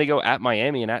then they go at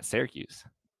Miami and at Syracuse.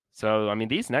 So, I mean,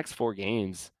 these next 4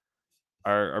 games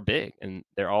are big, and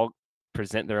they're all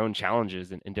present their own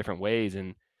challenges in different ways.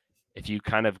 And if you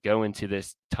kind of go into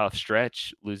this tough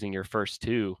stretch, losing your first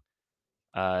 2,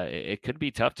 it could be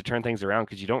tough to turn things around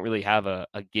because you don't really have a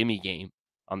gimme game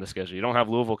on the schedule. You don't have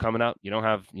Louisville coming up. You don't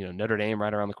have Notre Dame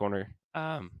right around the corner.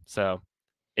 So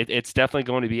it's definitely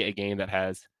going to be a game that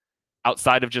has,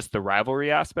 outside of just the rivalry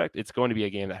aspect, it's going to be a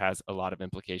game that has a lot of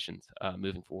implications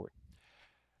moving forward.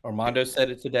 Armando said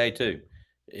it today too.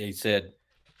 He said,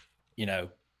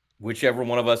 whichever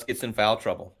one of us gets in foul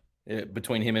trouble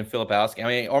between him and Filipowski. I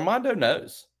mean, Armando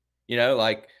knows,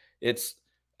 it's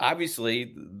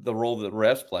obviously the role that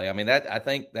refs play. I mean, I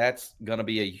think that's going to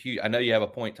be a huge, I know you have a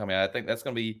point, Tommy. I think that's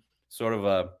going to be sort of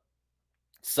a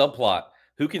subplot.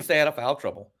 Who can stay out of foul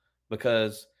trouble?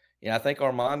 Because, I think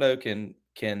Armando can,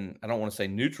 I don't want to say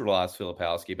neutralize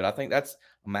Filipowski, but I think that's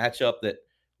a matchup that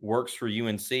works for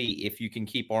UNC if you can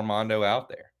keep Armando out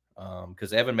there.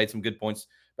 Because Evan made some good points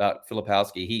about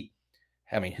Filipowski.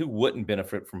 Who wouldn't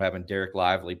benefit from having Derek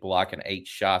Lively blocking 8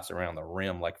 shots around the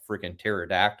rim like freaking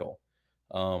pterodactyl?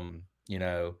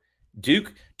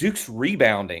 Duke's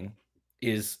rebounding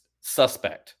is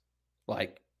suspect,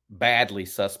 like badly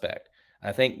suspect.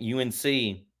 I think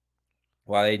UNC,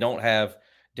 while they don't have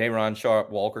Day'Ron Sharpe,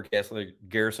 Walker Kessler,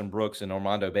 Garrison Brooks, and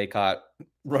Armando Bacot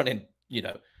running,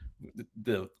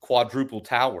 the quadruple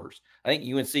towers, I think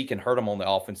UNC can hurt them on the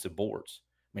offensive boards.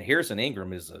 I mean, Harrison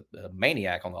Ingram is a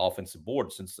maniac on the offensive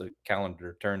board since the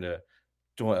calendar turned to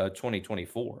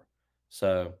 2024.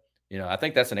 So, I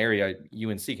think that's an area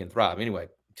UNC can thrive. Anyway,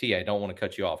 TA, I don't want to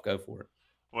cut you off. Go for it.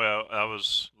 Well, I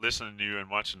was listening to you and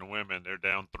watching the women. They're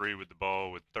down 3 with the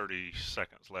ball with 30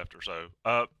 seconds left or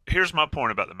so. Here's my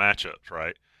point about the matchups,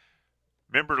 right?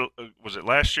 Remember, was it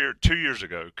last year? 2 years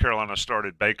ago, Carolina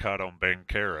started Bacot on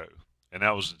Banchero, and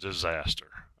that was a disaster.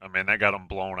 I mean, that got them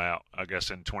blown out, I guess,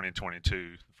 in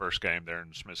 2022, first game there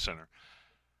in Smith Center.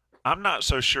 I'm not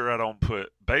so sure I don't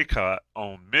put Bacot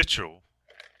on Mitchell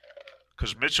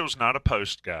because Mitchell's not a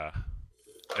post guy.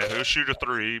 And he'll shoot a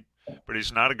 3, but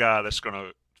he's not a guy that's going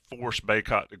to force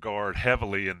Bacot to guard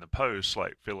heavily in the post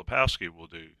like Filipowski will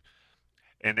do.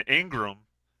 And Ingram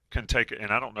can take it, and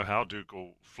I don't know how Duke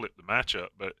will flip the matchup,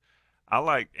 but I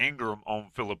like Ingram on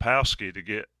Filipowski to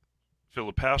get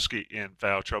Filipowski in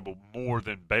foul trouble more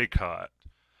than Bacot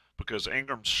because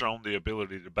Ingram's shown the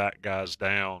ability to back guys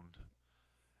down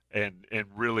and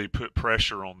really put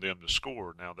pressure on them to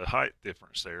score. Now, the height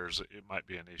difference there it might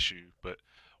be an issue, but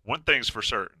one thing's for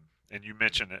certain, and you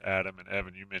mentioned it, Adam, and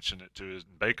Evan, you mentioned it too,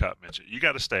 and Bacot mentioned it, you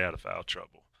got to stay out of foul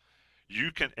trouble.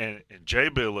 You can, and Jay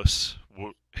Billis,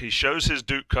 he shows his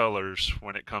Duke colors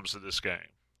when it comes to this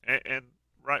game, and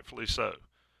rightfully so.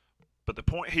 But the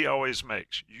point he always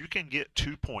makes, you can get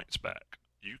 2 points back.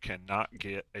 You cannot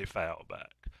get a foul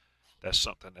back. That's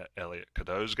something that Elliot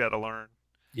Cadeau's got to learn.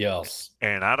 Yes.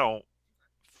 And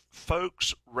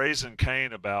folks raising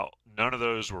Cain about none of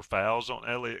those were fouls on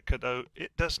Elliot Cadeau,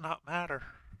 it does not matter.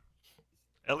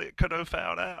 Elliot Cadeau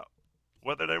fouled out.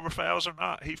 Whether they were fouls or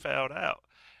not, he fouled out.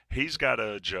 He's got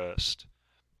to adjust.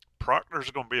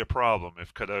 Proctor's going to be a problem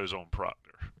if Cadeau's on Proctor.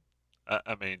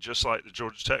 I mean, just like the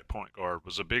Georgia Tech point guard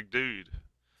was a big dude.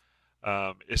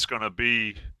 It's going to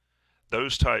be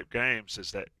those type games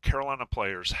is that Carolina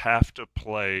players have to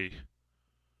play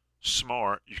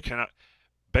smart. You cannot.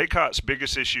 Bacot's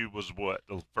biggest issue was what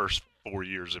the first 4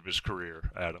 years of his career,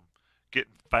 Adam,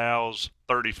 getting fouls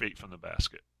 30 feet from the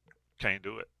basket. Can't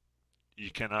do it.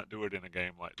 You cannot do it in a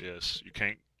game like this. You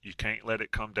can't let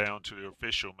it come down to the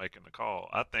official making the call.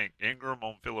 I think Ingram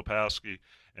on Filipowski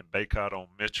and Bacot on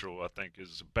Mitchell, I think,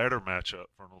 is a better matchup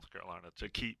for North Carolina to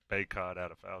keep Bacot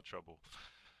out of foul trouble.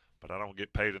 But I don't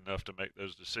get paid enough to make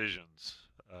those decisions.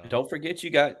 Don't forget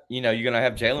you're going to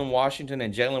have Jalen Washington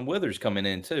and Jalen Withers coming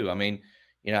in too. I mean,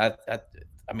 I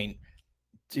mean,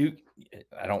 Duke,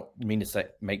 I don't mean to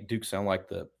make Duke sound like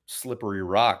the slippery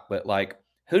rock, but like,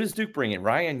 who does Duke bring in?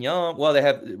 Ryan Young? Well, they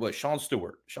have Sean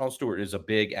Stewart. Sean Stewart is a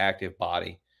big active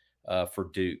body for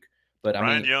Duke. But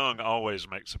Ryan Young always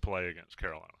makes a play against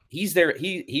Carolina. He's there.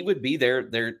 He would be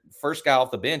their first guy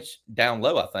off the bench down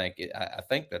low. I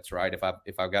think that's right.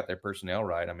 If I've got their personnel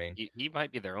right. I mean, he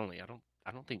might be their only.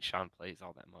 I don't think Sean plays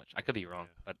all that much. I could be wrong,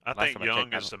 but I think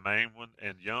Young is the main one,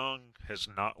 and Young has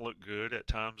not looked good at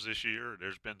times this year.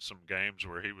 There's been some games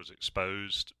where he was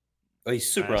exposed.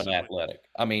 He's super unathletic.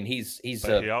 I mean,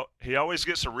 he always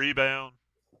gets a rebound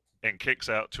and kicks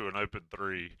out to an open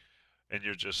 3, and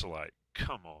you're just like,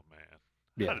 come on, man.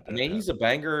 Yeah, I mean, he's a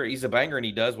banger. He's a banger, and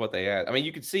he does what they ask. I mean,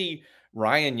 you could see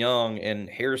Ryan Young and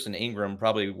Harrison Ingram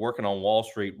probably working on Wall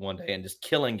Street one day and just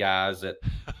killing guys at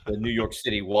the New York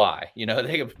City Y.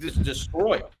 They could just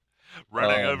destroy them.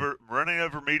 Running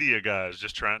over media guys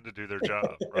just trying to do their job,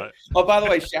 right? Oh, by the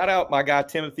way, shout out my guy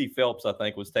Timothy Phelps, I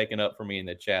think, was taken up for me in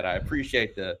the chat. I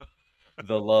appreciate the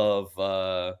love.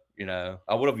 I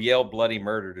would have yelled bloody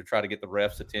murder to try to get the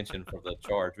refs' attention for the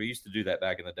charge. We used to do that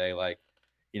back in the day. Like,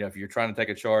 if you're trying to take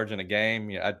a charge in a game,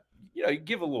 you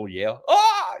give a little yell.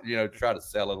 Try to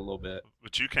sell it a little bit.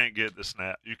 But you can't get the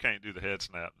snap. You can't do the head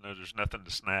snap. No, there's nothing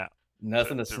to snap.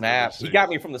 Nothing to snap. He got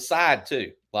me from the side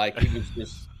too. Like he was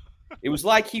just It was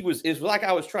like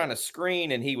I was trying to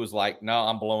screen, and he was like, "No,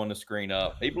 I'm blowing the screen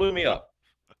up." He blew me up.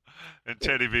 And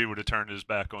Teddy V would have turned his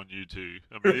back on you too.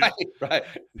 I mean, right.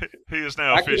 He has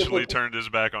now officially turned his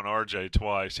back on RJ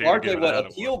twice. RJ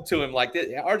appealed to him like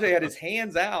this. RJ had his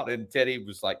hands out, and Teddy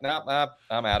was like, "Nah,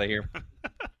 I'm out of here. I'm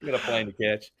gonna play to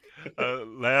catch."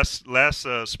 Last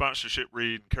sponsorship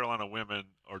read: Carolina women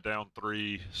are down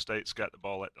 3. State's got the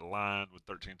ball at the line with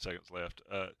 13 seconds left.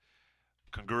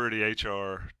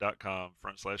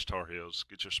 CongruityHR.com/Tar Heels.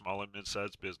 Get your small and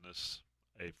mid-sized business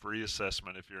a free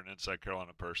assessment if you're an Inside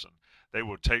Carolina person. They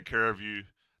will take care of you.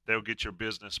 They'll get your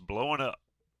business blowing up.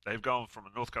 They've gone from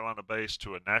a North Carolina base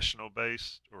to a national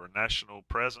base or a national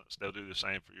presence. They'll do the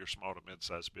same for your small to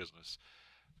mid-sized business.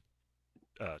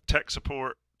 Tech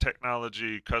support,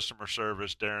 technology, customer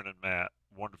service, Darren and Matt,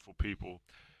 wonderful people.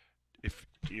 If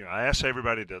I ask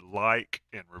everybody to like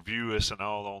and review us and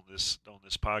all on this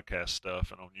podcast stuff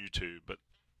and on YouTube, but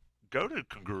go to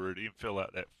Congruity and fill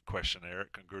out that questionnaire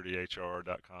at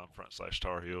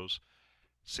congruityhr.com/Tar Heels.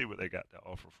 See what they got to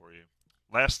offer for you.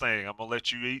 Last thing, I'm going to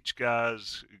let you each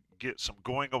guys get some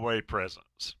going away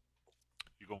presents.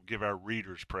 You're going to give our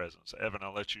readers presents. Evan,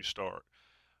 I'll let you start.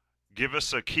 Give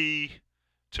us a key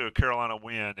to a Carolina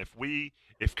win.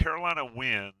 If Carolina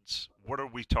wins, what are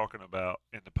we talking about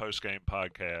in the post-game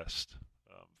podcast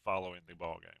following the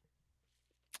ball game?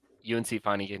 UNC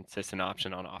finding a consistent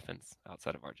option on offense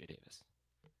outside of RJ Davis.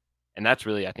 And that's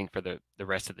really, I think, for the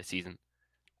rest of the season.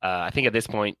 I think at this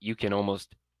point, you can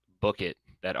almost book it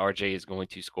that RJ is going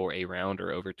to score a round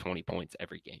or over 20 points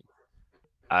every game.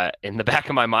 In the back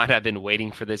of my mind, I've been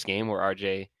waiting for this game where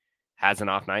RJ has an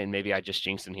off night, and maybe I just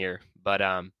jinxed him here. But,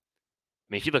 I mean,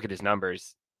 if you look at his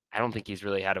numbers, I don't think he's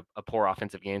really had a poor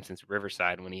offensive game since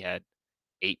Riverside when he had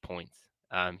 8 points.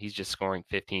 He's just scoring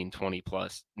 15, 20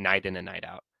 plus night in and night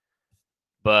out.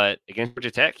 But against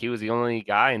Georgia Tech, he was the only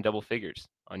guy in double figures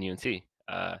on UNC.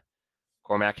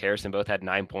 Cormac, Harrison both had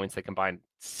 9 points. They combined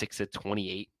 6 of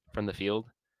 28 from the field.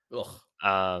 Ugh.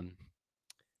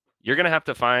 You're going to have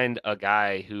to find a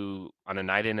guy who, on a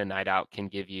night in and night out, can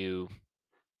give you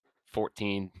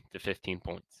 14 to 15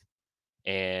 points.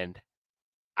 And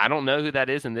I don't know who that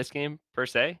is in this game, per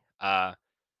se. But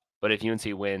if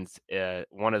UNC wins,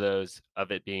 one of those,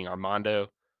 of it being Armando,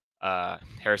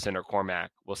 Harrison or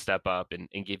Cormac, will step up and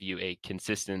give you a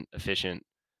consistent, efficient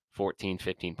 14,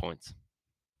 15 points.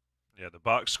 Yeah, the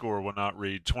box score will not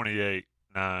read 28,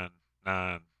 9,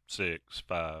 9, 6,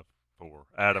 5, 4.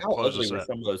 Adam, how close ugly us were out.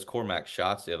 some of those Cormac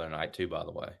shots the other night, too, by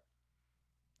the way?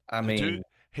 I mean,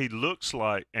 he looks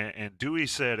like, and Dewey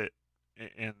said it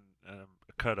in a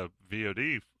cut of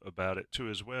VOD about it, too,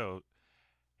 as well.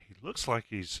 He looks like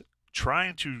he's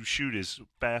trying to shoot as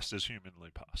fast as humanly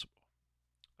possible.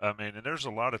 I mean, and there's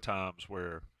a lot of times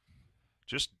where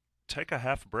just take a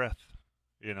half breath.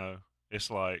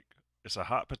 It's like it's a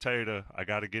hot potato. I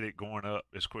got to get it going up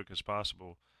as quick as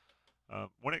possible.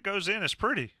 When it goes in, it's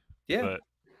pretty. yeah.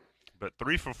 But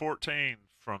 3 for 14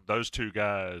 from those two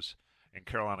guys, and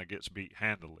Carolina gets beat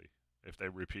handily if they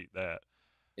repeat that.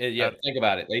 Yeah, think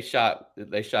about it. They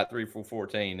shot 3 for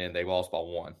 14 and they lost by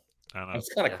 1. I know.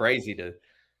 It's kind of crazy to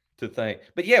think.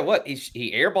 But yeah,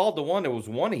 he airballed the one. There was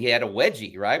one he had a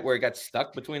wedgie, right, where he got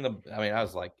stuck between the. I mean, I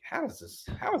was like, how is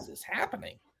this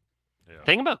happening? Yeah.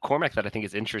 Thing about Cormac that I think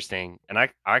is interesting, and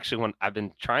I've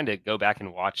been trying to go back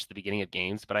and watch the beginning of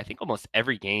games, but I think almost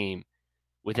every game,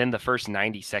 within the first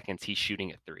 90 seconds, he's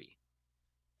shooting a 3.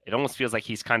 It almost feels like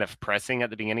he's kind of pressing at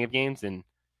the beginning of games, and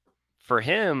for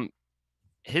him,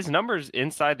 his numbers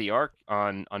inside the arc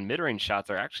on mid-range shots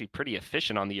are actually pretty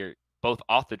efficient on the year, both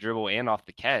off the dribble and off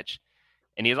the catch.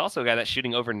 And he's also a guy that's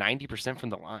shooting over 90% from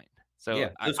the line. So yeah,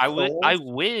 I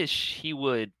wish he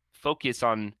would focus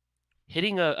on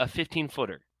hitting a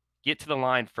 15-footer, get to the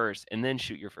line first, and then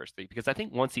shoot your first 3. Because I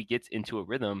think once he gets into a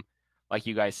rhythm, like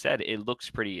you guys said, it looks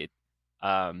pretty.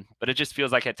 But it just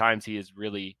feels like at times he is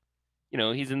really,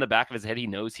 he's in the back of his head. He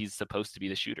knows he's supposed to be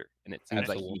the shooter. And it seems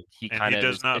like he kind of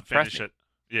does not finish it.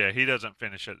 Yeah, he doesn't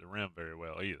finish at the rim very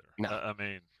well either. No. I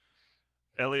mean,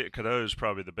 Elliot Cadeau is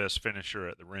probably the best finisher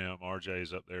at the rim.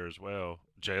 RJ's up there as well.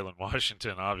 Jalen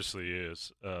Washington obviously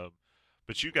is.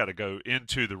 But you got to go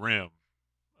into the rim.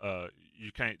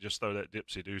 You can't just throw that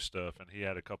dipsy-do stuff, and he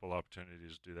had a couple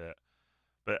opportunities to do that.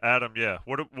 But Adam, yeah,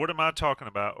 what am I talking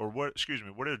about, or what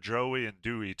are Joey and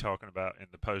Dewey talking about in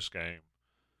the post game?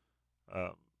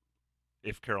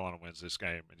 If Carolina wins this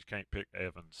game, and you can't pick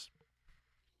Evans.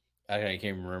 I can't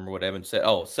even remember what Evan said.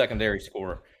 Oh, secondary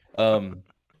scorer.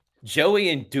 Joey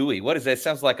and Dewey. What is that?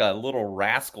 Sounds like a Little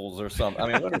Rascals or something.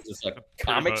 I mean, what is this, a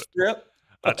comic strip?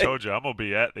 I told you, I'm going to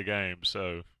be at the game,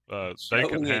 so they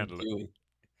can handle it.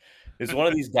 Is one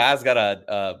of these guys got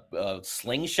a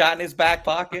slingshot in his back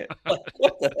pocket? Like,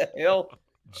 what the hell,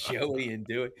 Joey and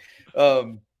Dewey?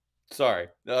 Sorry.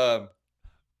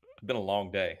 Been a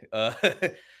long day.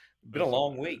 Been a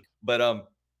long week. But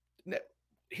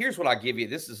here's what I give you.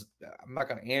 I'm not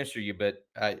going to answer you, but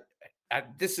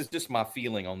this is just my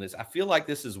feeling on this. I feel like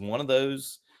this is one of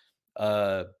those.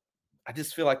 I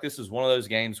just feel like this is one of those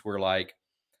games where like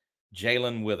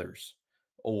Jalen Withers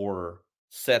or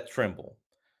Seth Trimble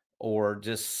or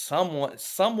just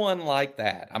someone like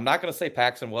that. I'm not going to say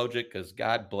Paxton Wojcik because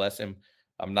God bless him.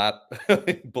 I'm not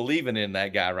believing in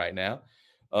that guy right now.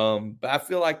 But I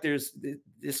feel like this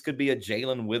could be a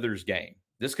Jalen Withers game.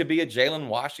 This could be a Jalen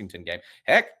Washington game.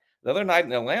 Heck, the other night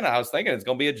in Atlanta, I was thinking it's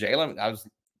going to be a Jalen. I was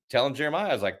telling Jeremiah,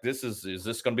 I was like, is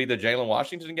this going to be the Jalen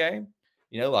Washington game?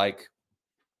 Like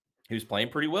he was playing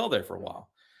pretty well there for a while.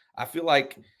 I feel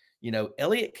like,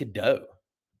 Elliot Cadeau.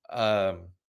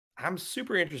 I'm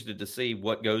super interested to see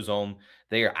what goes on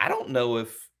there. I don't know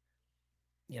if,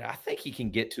 I think he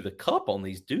can get to the cup on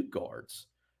these Duke guards.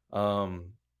 I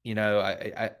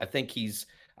think he's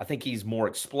more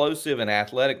explosive and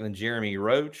athletic than Jeremy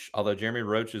Roach, although Jeremy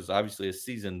Roach is obviously a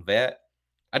seasoned vet.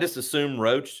 I just assume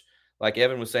Roach, like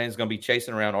Evan was saying, is going to be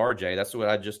chasing around RJ. That's what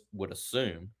I just would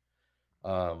assume.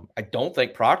 I don't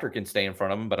think Proctor can stay in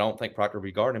front of him, but I don't think Proctor will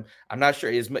be guarding him. I'm not sure.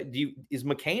 Is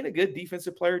McCain a good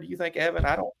defensive player? Do you think, Evan?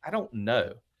 I don't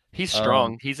know. He's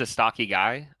strong. He's a stocky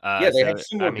guy. They have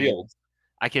similar builds.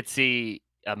 I could see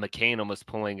McCain almost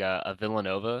pulling a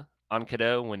Villanova on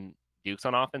Cadeau when Duke's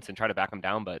on offense and try to back him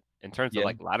down. But in terms of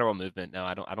like lateral movement, no,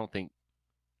 I don't think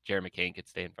Jerry McCain could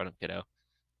stay in front of Cadeau.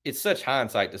 It's such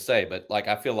hindsight to say, but like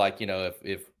I feel like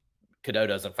if Cadeau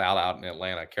doesn't foul out in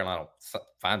Atlanta, Carolina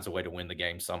finds a way to win the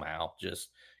game somehow, just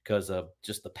because of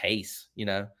just the pace.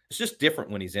 It's just different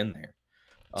when he's in there.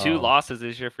 2 losses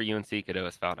this year for UNC. Cadeau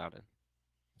has fouled out in.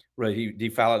 Right? Did he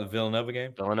foul out the Villanova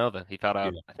game? Villanova, he fouled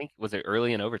out. Yeah. I think was it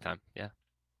early in overtime? Yeah.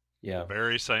 Yeah.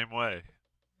 Very same way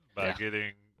by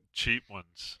getting cheap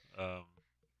ones.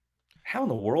 How in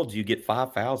the world do you get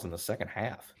 5 fouls in the second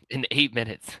half? In 8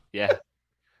 minutes. Yeah.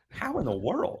 How in the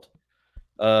world?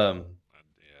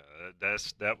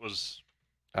 That was.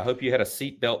 I hope you had a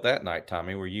seatbelt that night,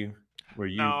 Tommy. Were you?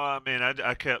 No, I mean,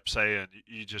 I kept saying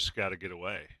you just got to get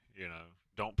away.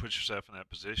 Don't put yourself in that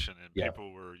position. And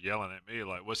people were yelling at me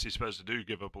like, "What's he supposed to do?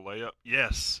 Give up a layup?"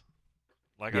 Yes,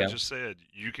 I just said,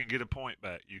 you can get a point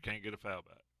back. You can't get a foul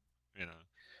back.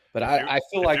 But I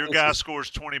feel like your guy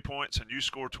scores 20 points and you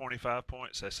score 25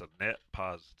 points, that's a net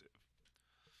positive.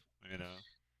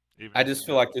 I just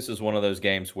feel like this is one of those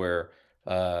games where.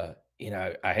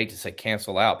 I hate to say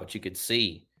cancel out, but you could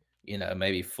see,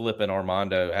 maybe Flip and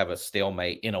Armando have a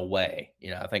stalemate in a way.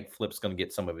 I think Flip's going to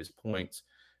get some of his points,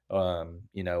 or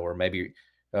maybe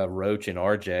Roach and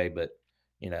RJ. But,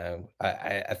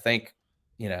 I think,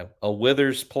 a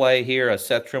Withers play here, a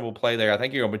Seth Trimble play there. I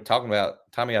think you're going to be talking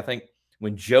about, Tommy, I think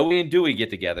when Joey and Dewey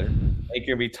get together, I think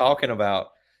you're going to be talking about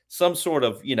some sort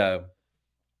of,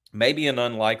 maybe an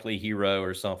unlikely hero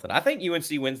or something. I think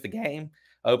UNC wins the game.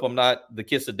 I hope I'm not the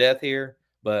kiss of death here,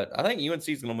 but I think UNC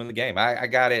is going to win the game. I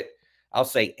got it. I'll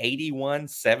say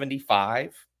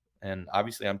 81-75. And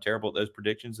obviously I'm terrible at those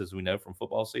predictions, as we know from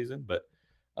football season, but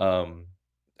I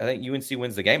think UNC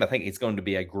wins the game. I think it's going to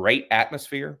be a great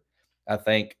atmosphere. I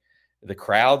think the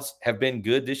crowds have been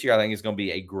good this year. I think it's going to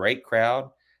be a great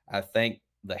crowd. I think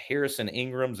the Harrison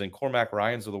Ingrams and Cormac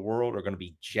Ryans of the world are going to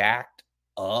be jacked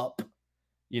up,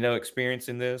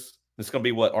 experiencing this. It's going to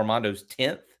be what, Armando's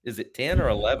 10th? Is it 10 or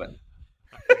 11?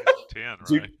 10,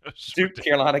 right? Duke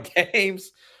Carolina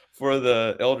games for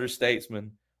the elder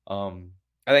statesman. I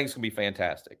think it's going to be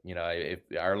fantastic. If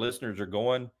our listeners are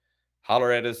going,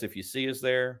 holler at us if you see us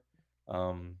there.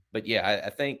 But yeah,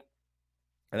 I think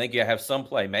you have some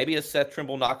play. Maybe a Seth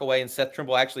Trimble knockaway, and Seth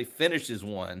Trimble actually finishes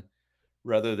one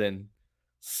rather than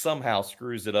somehow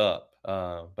screws it up.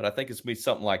 But I think it's going to be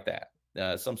something like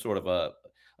that. Some sort of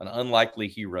an unlikely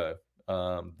hero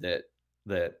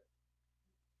that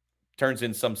turns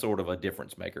in some sort of a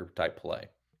difference maker type play.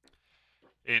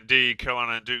 Indeed,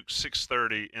 Carolina and Duke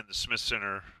 6:30 in the Smith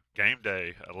Center. Game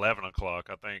day 11 o'clock.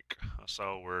 I think I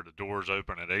saw where the doors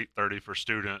open at 8:30 for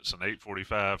students and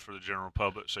 8:45 for the general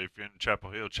public. So if you're in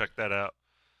Chapel Hill, check that out.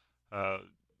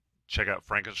 Check out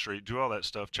Franklin Street. Do all that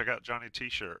stuff. Check out Johnny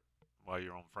T-shirt while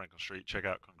you're on Franklin Street. Check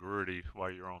out Congruity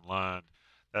while you're online.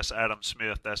 That's Adam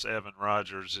Smith. That's Evan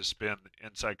Rogers. It's been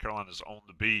Inside Carolina's On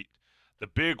the Beat. The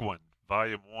big one,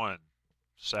 Volume 1,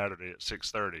 Saturday at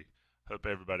 6:30. Hope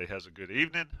everybody has a good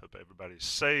evening. Hope everybody's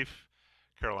safe.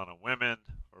 Carolina women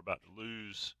are about to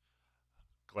lose.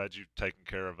 Glad you've taken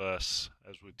care of us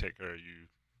as we take care of you.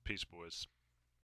 Peace, boys.